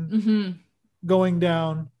 protection, going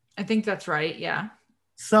down. I think that's right. Yeah.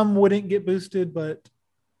 Some wouldn't get boosted, but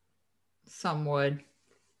some would.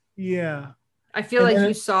 Yeah. I feel like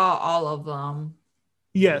you saw all of them.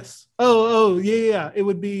 Yes. Oh, yeah. It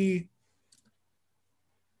would be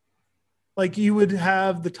like you would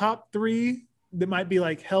have the top 3 that might be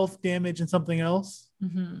like health, damage, and something else.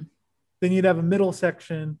 Then you'd have a middle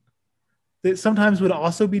section that sometimes would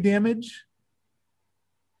also be damage.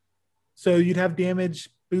 So you'd have damage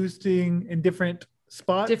boosting in different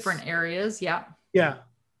spots. Different areas, yeah. Yeah.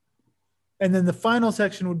 And then the final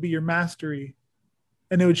section would be your mastery.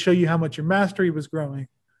 And it would show you how much your mastery was growing,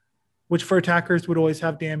 which for attackers would always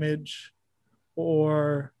have damage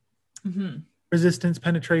or resistance,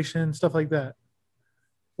 penetration, stuff like that.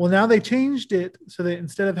 Well, now they changed it so that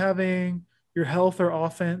instead of having your health or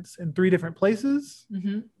offense in 3 different places,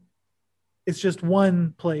 it's just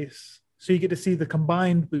one place. So you get to see the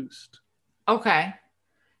combined boost. Okay.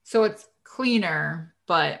 So it's cleaner,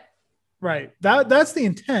 but... Right. That's the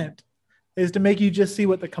intent, is to make you just see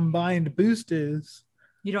what the combined boost is.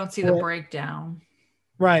 You don't see the breakdown.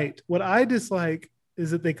 Right. What I dislike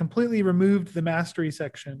is that they completely removed the mastery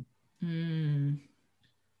section.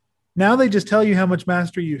 Now they just tell you how much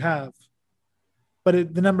mastery you have,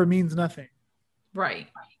 but the number means nothing. Right.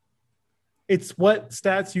 It's what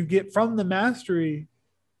stats you get from the mastery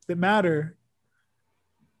that matter.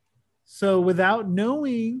 So without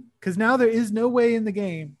knowing, because now there is no way in the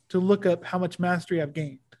game to look up how much mastery I've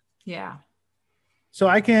gained. Yeah. So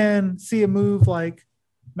I can see a move like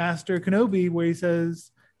Master Kenobi, where he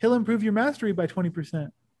says he'll improve your mastery by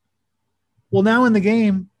 20%. Well, now in the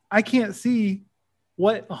game, I can't see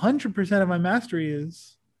what 100% of my mastery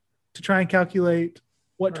is to try and calculate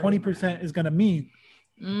what 20% is going to mean.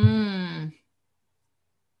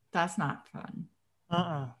 That's not fun.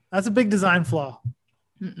 That's a big design flaw.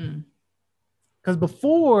 Because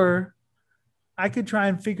before, I could try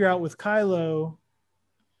and figure out with Kylo,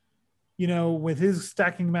 with his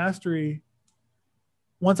stacking mastery,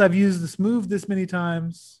 once I've used this move this many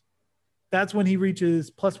times, that's when he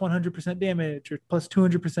reaches plus 100% damage or plus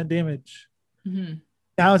 200% damage.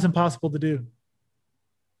 Now it's impossible to do.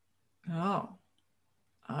 Oh.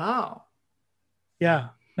 Yeah.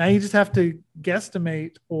 Now you just have to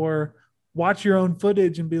guesstimate or watch your own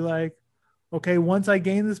footage and be like, okay, once I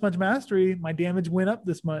gain this much mastery, my damage went up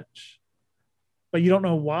this much. But you don't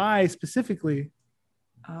know why specifically.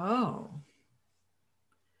 Oh.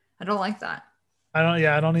 I don't like that. I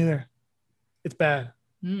don't either. It's bad.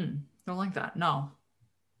 Don't like that. No.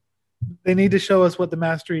 They need to show us what the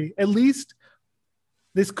mastery, at least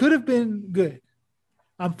this could have been good.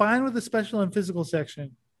 I'm fine with the special and physical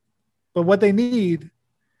section, but what they need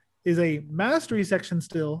is a mastery section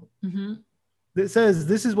still that says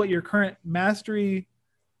this is what your current mastery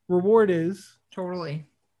reward is. Totally.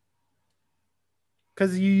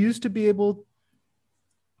 Because you used to be able,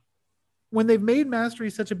 when they've made mastery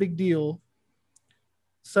such a big deal,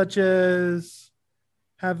 such as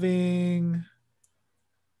having,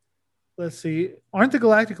 let's see, aren't the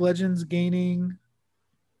Galactic Legends gaining?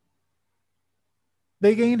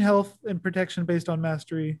 They gain health and protection based on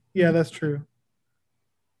mastery. Yeah, that's true.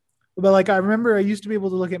 But like I remember I used to be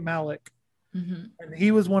able to look at Malik. And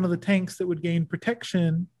he was one of the tanks that would gain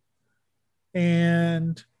protection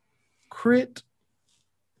and crit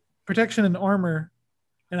protection and armor.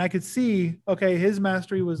 And I could see, okay, his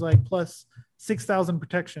mastery was like plus 6,000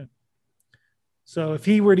 protection. So if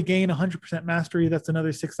he were to gain 100% mastery, that's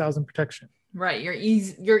another 6,000 protection. Right. You're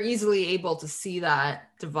easily able to see that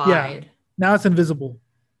divide. Yeah. Now it's invisible.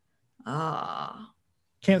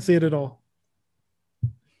 Can't see it at all.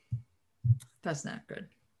 That's not good.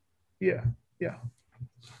 Yeah.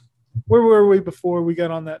 Where were we before we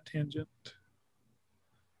got on that tangent?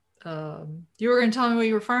 You were going to tell me what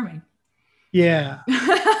you were farming. Yeah.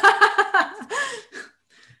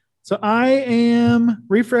 So I am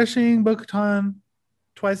refreshing Bo-Katan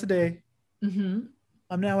twice a day. I'm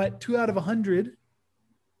now at 2 out of 100.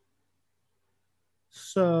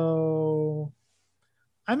 So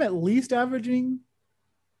I'm at least averaging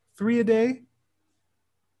 3 a day.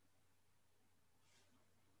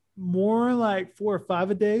 More like 4 or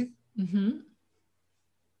 5 a day.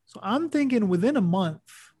 So I'm thinking within a month,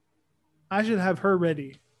 I should have her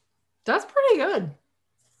ready. That's pretty good.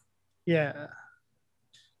 Yeah.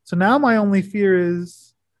 So now my only fear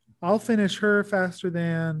is I'll finish her faster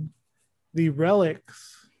than the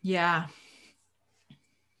relics. Yeah.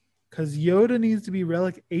 Because Yoda needs to be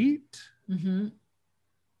relic 8.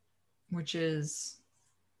 Which is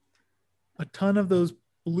a ton of those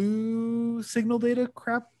blue signal data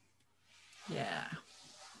crap. Yeah.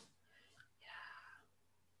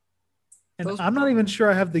 And I'm not even sure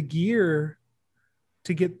I have the gear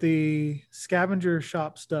to get the scavenger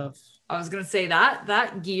shop stuff. I was gonna say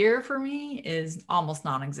that gear for me is almost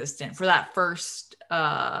non-existent for that first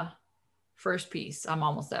piece. I'm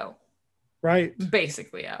almost out. Right.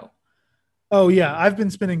 Basically out. Oh yeah, I've been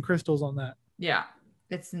spinning crystals on that. Yeah,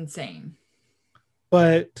 it's insane.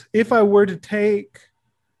 But if I were to take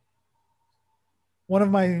one of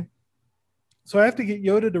my, so I have to get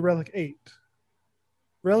Yoda to Relic 8.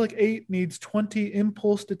 Relic 8 needs 20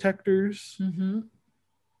 impulse detectors.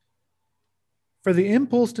 For the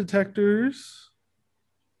impulse detectors,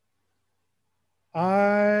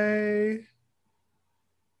 even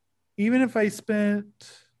if I spent,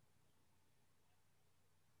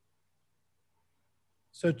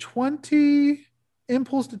 so 20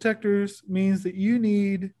 impulse detectors means that you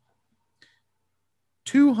need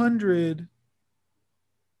 200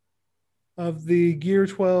 of the Gear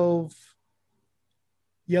 12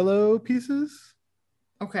 yellow pieces.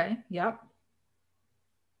 Okay. Yep.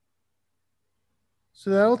 So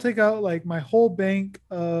that'll take out like my whole bank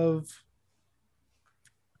of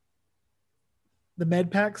the med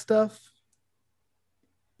pack stuff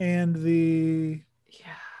and the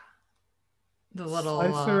little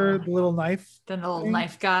slicer, the little knife. The little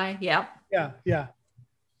knife guy. Yep. Yeah.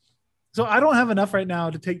 So I don't have enough right now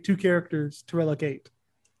to take 2 characters to Relic 8.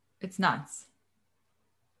 It's nuts.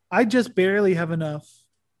 I just barely have enough.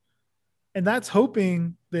 And that's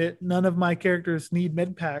hoping that none of my characters need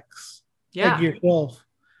med packs. Yeah. At Gear 12.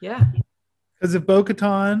 Yeah. Because if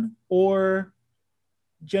Bo-Katan or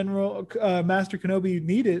General Master Kenobi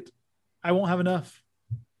need it, I won't have enough.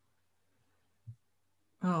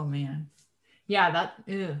 Oh man. Yeah, that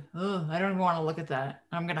I don't even want to look at that.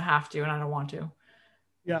 I'm gonna have to, and I don't want to.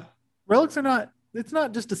 Yeah. Relics are not, it's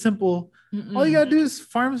not just a simple, all you gotta do is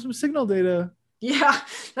farm some signal data. Yeah,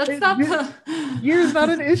 that's not the gear is not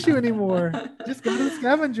an issue anymore. Just go to the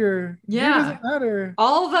scavenger. Yeah. Gear doesn't matter.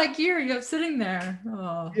 All of that gear you have sitting there.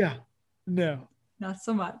 Oh. Yeah. No. Not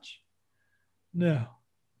so much. No.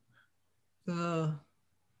 Ugh.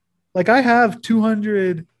 Like I have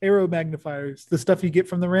 200 arrow magnifiers, the stuff you get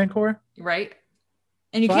from the Rancor. Right.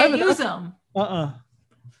 And you can't use them.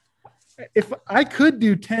 If I could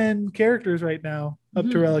do 10 characters right now up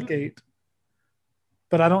to Relic 8,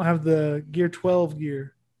 but I don't have the Gear 12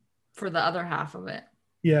 gear. For the other half of it.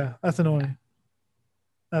 Yeah, that's annoying.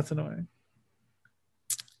 That's annoying.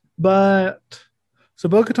 But so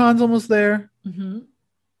Bo-Katan's almost there.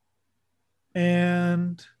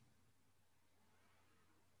 And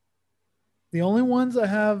the only ones I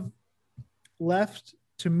have left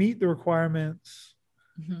to meet the requirements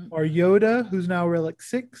are Yoda, who's now Relic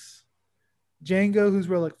 6, Jango, who's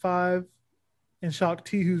Relic 5, and Shaak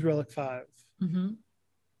Ti, who's Relic 5.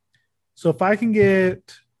 So if I can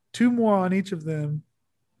get 2 more on each of them,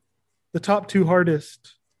 the top 2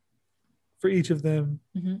 hardest for each of them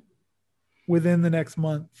within the next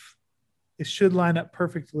month, it should line up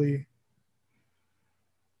perfectly.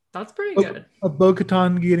 That's pretty good. Of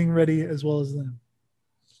Bo-Katan getting ready as well as them.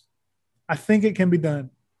 I think it can be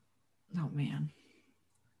done. Oh man.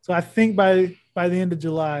 So I think by the end of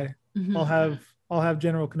July, I'll have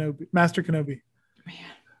General Kenobi, Master Kenobi. Man.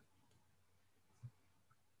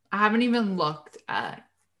 I haven't even looked at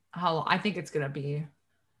how long. I think it's gonna be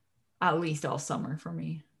at least all summer for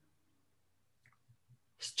me.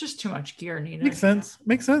 It's just too much gear needed. Makes sense.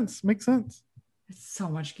 It's so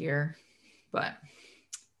much gear. But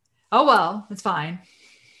oh well, it's fine.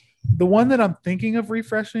 The one that I'm thinking of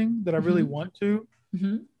refreshing that I really want to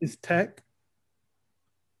is Tech.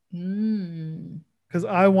 Because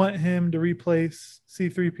I want him to replace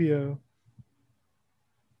C-3PO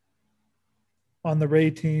on the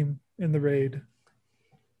raid team in the raid.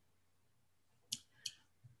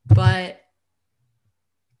 But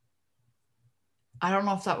I don't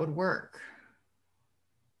know if that would work.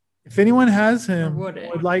 If anyone has him,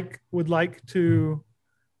 would like to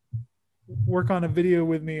work on a video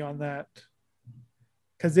with me on that.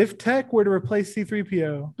 Because if Tech were to replace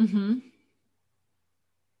C-3PO,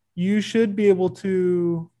 you should be able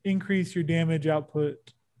to increase your damage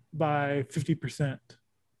output by 50%.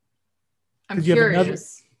 I'm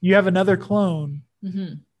curious. You have another clone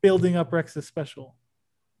building up Rex's special.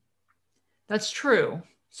 That's true.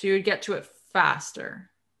 So you would get to it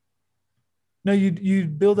faster. No,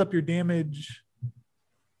 you'd build up your damage.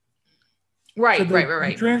 Right, so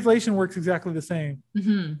right. The translation works exactly the same.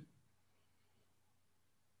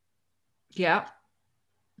 Yeah.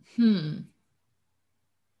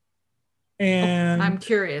 And I'm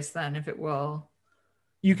curious then if it will.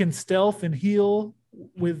 You can stealth and heal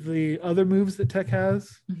with the other moves that Tech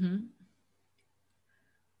has.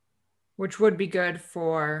 Which would be good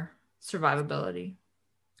for survivability.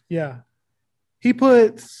 Yeah. He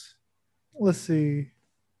puts, let's see.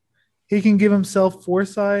 He can give himself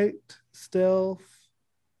foresight, stealth.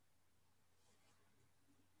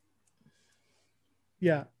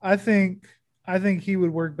 Yeah, I think he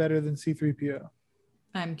would work better than C-3PO.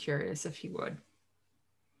 I'm curious if he would.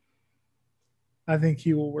 I think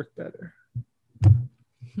he will work better.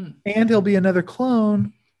 And he'll be another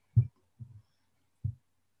clone.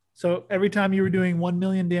 So every time you were doing 1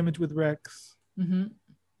 million damage with Rex,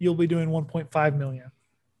 you'll be doing 1.5 million.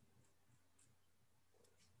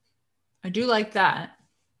 I do like that.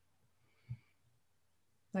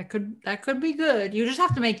 That could be good. You just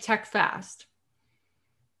have to make Tech fast.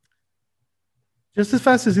 Just as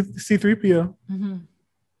fast as C-3PO.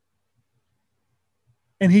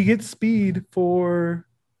 And he gets speed for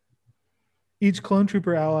each clone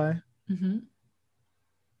trooper ally. You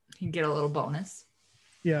can get a little bonus.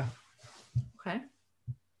 Yeah. Okay.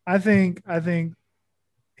 I think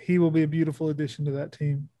he will be a beautiful addition to that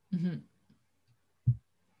team.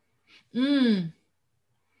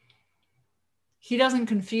 He doesn't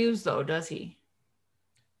confuse though, does he?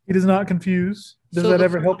 He does not confuse. Does that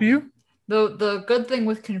ever help you? The good thing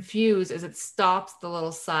with confuse is it stops the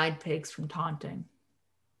little side pigs from taunting.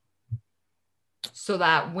 So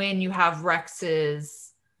that when you have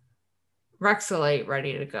Rex's Rexalate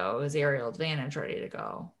ready to go, his aerial advantage ready to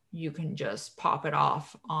go, you can just pop it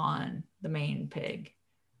off on the main pig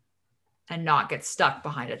and not get stuck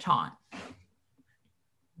behind a taunt.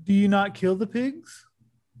 Do you not kill the pigs?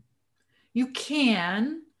 You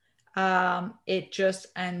can. It just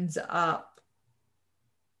ends up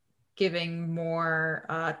giving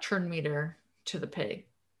more turn meter to the pig,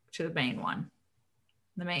 to the main one,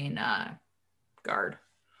 the main guard,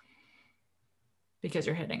 because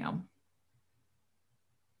you're hitting them.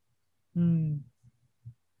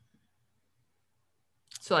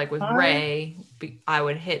 So like with Ray, I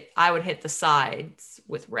would hit the sides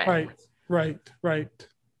with Ray. Right.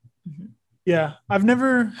 Mm-hmm. Yeah, I've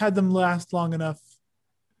never had them last long enough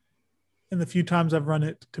in the few times I've run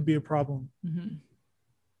it to be a problem. Mm-hmm.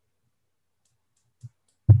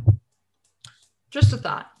 Just a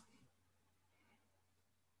thought.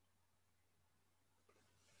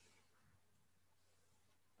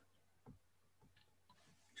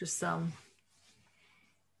 Just some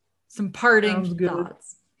parting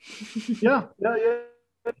thoughts. Yeah.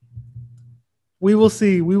 We will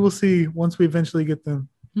see once we eventually get them.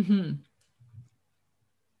 Mm-hmm.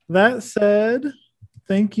 That said,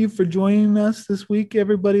 thank you for joining us this week,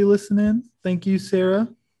 everybody listening. Thank you, Sarah.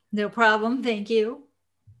 No problem. Thank you.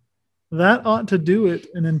 That ought to do it.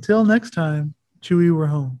 And until next time, Chewy, we're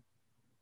home.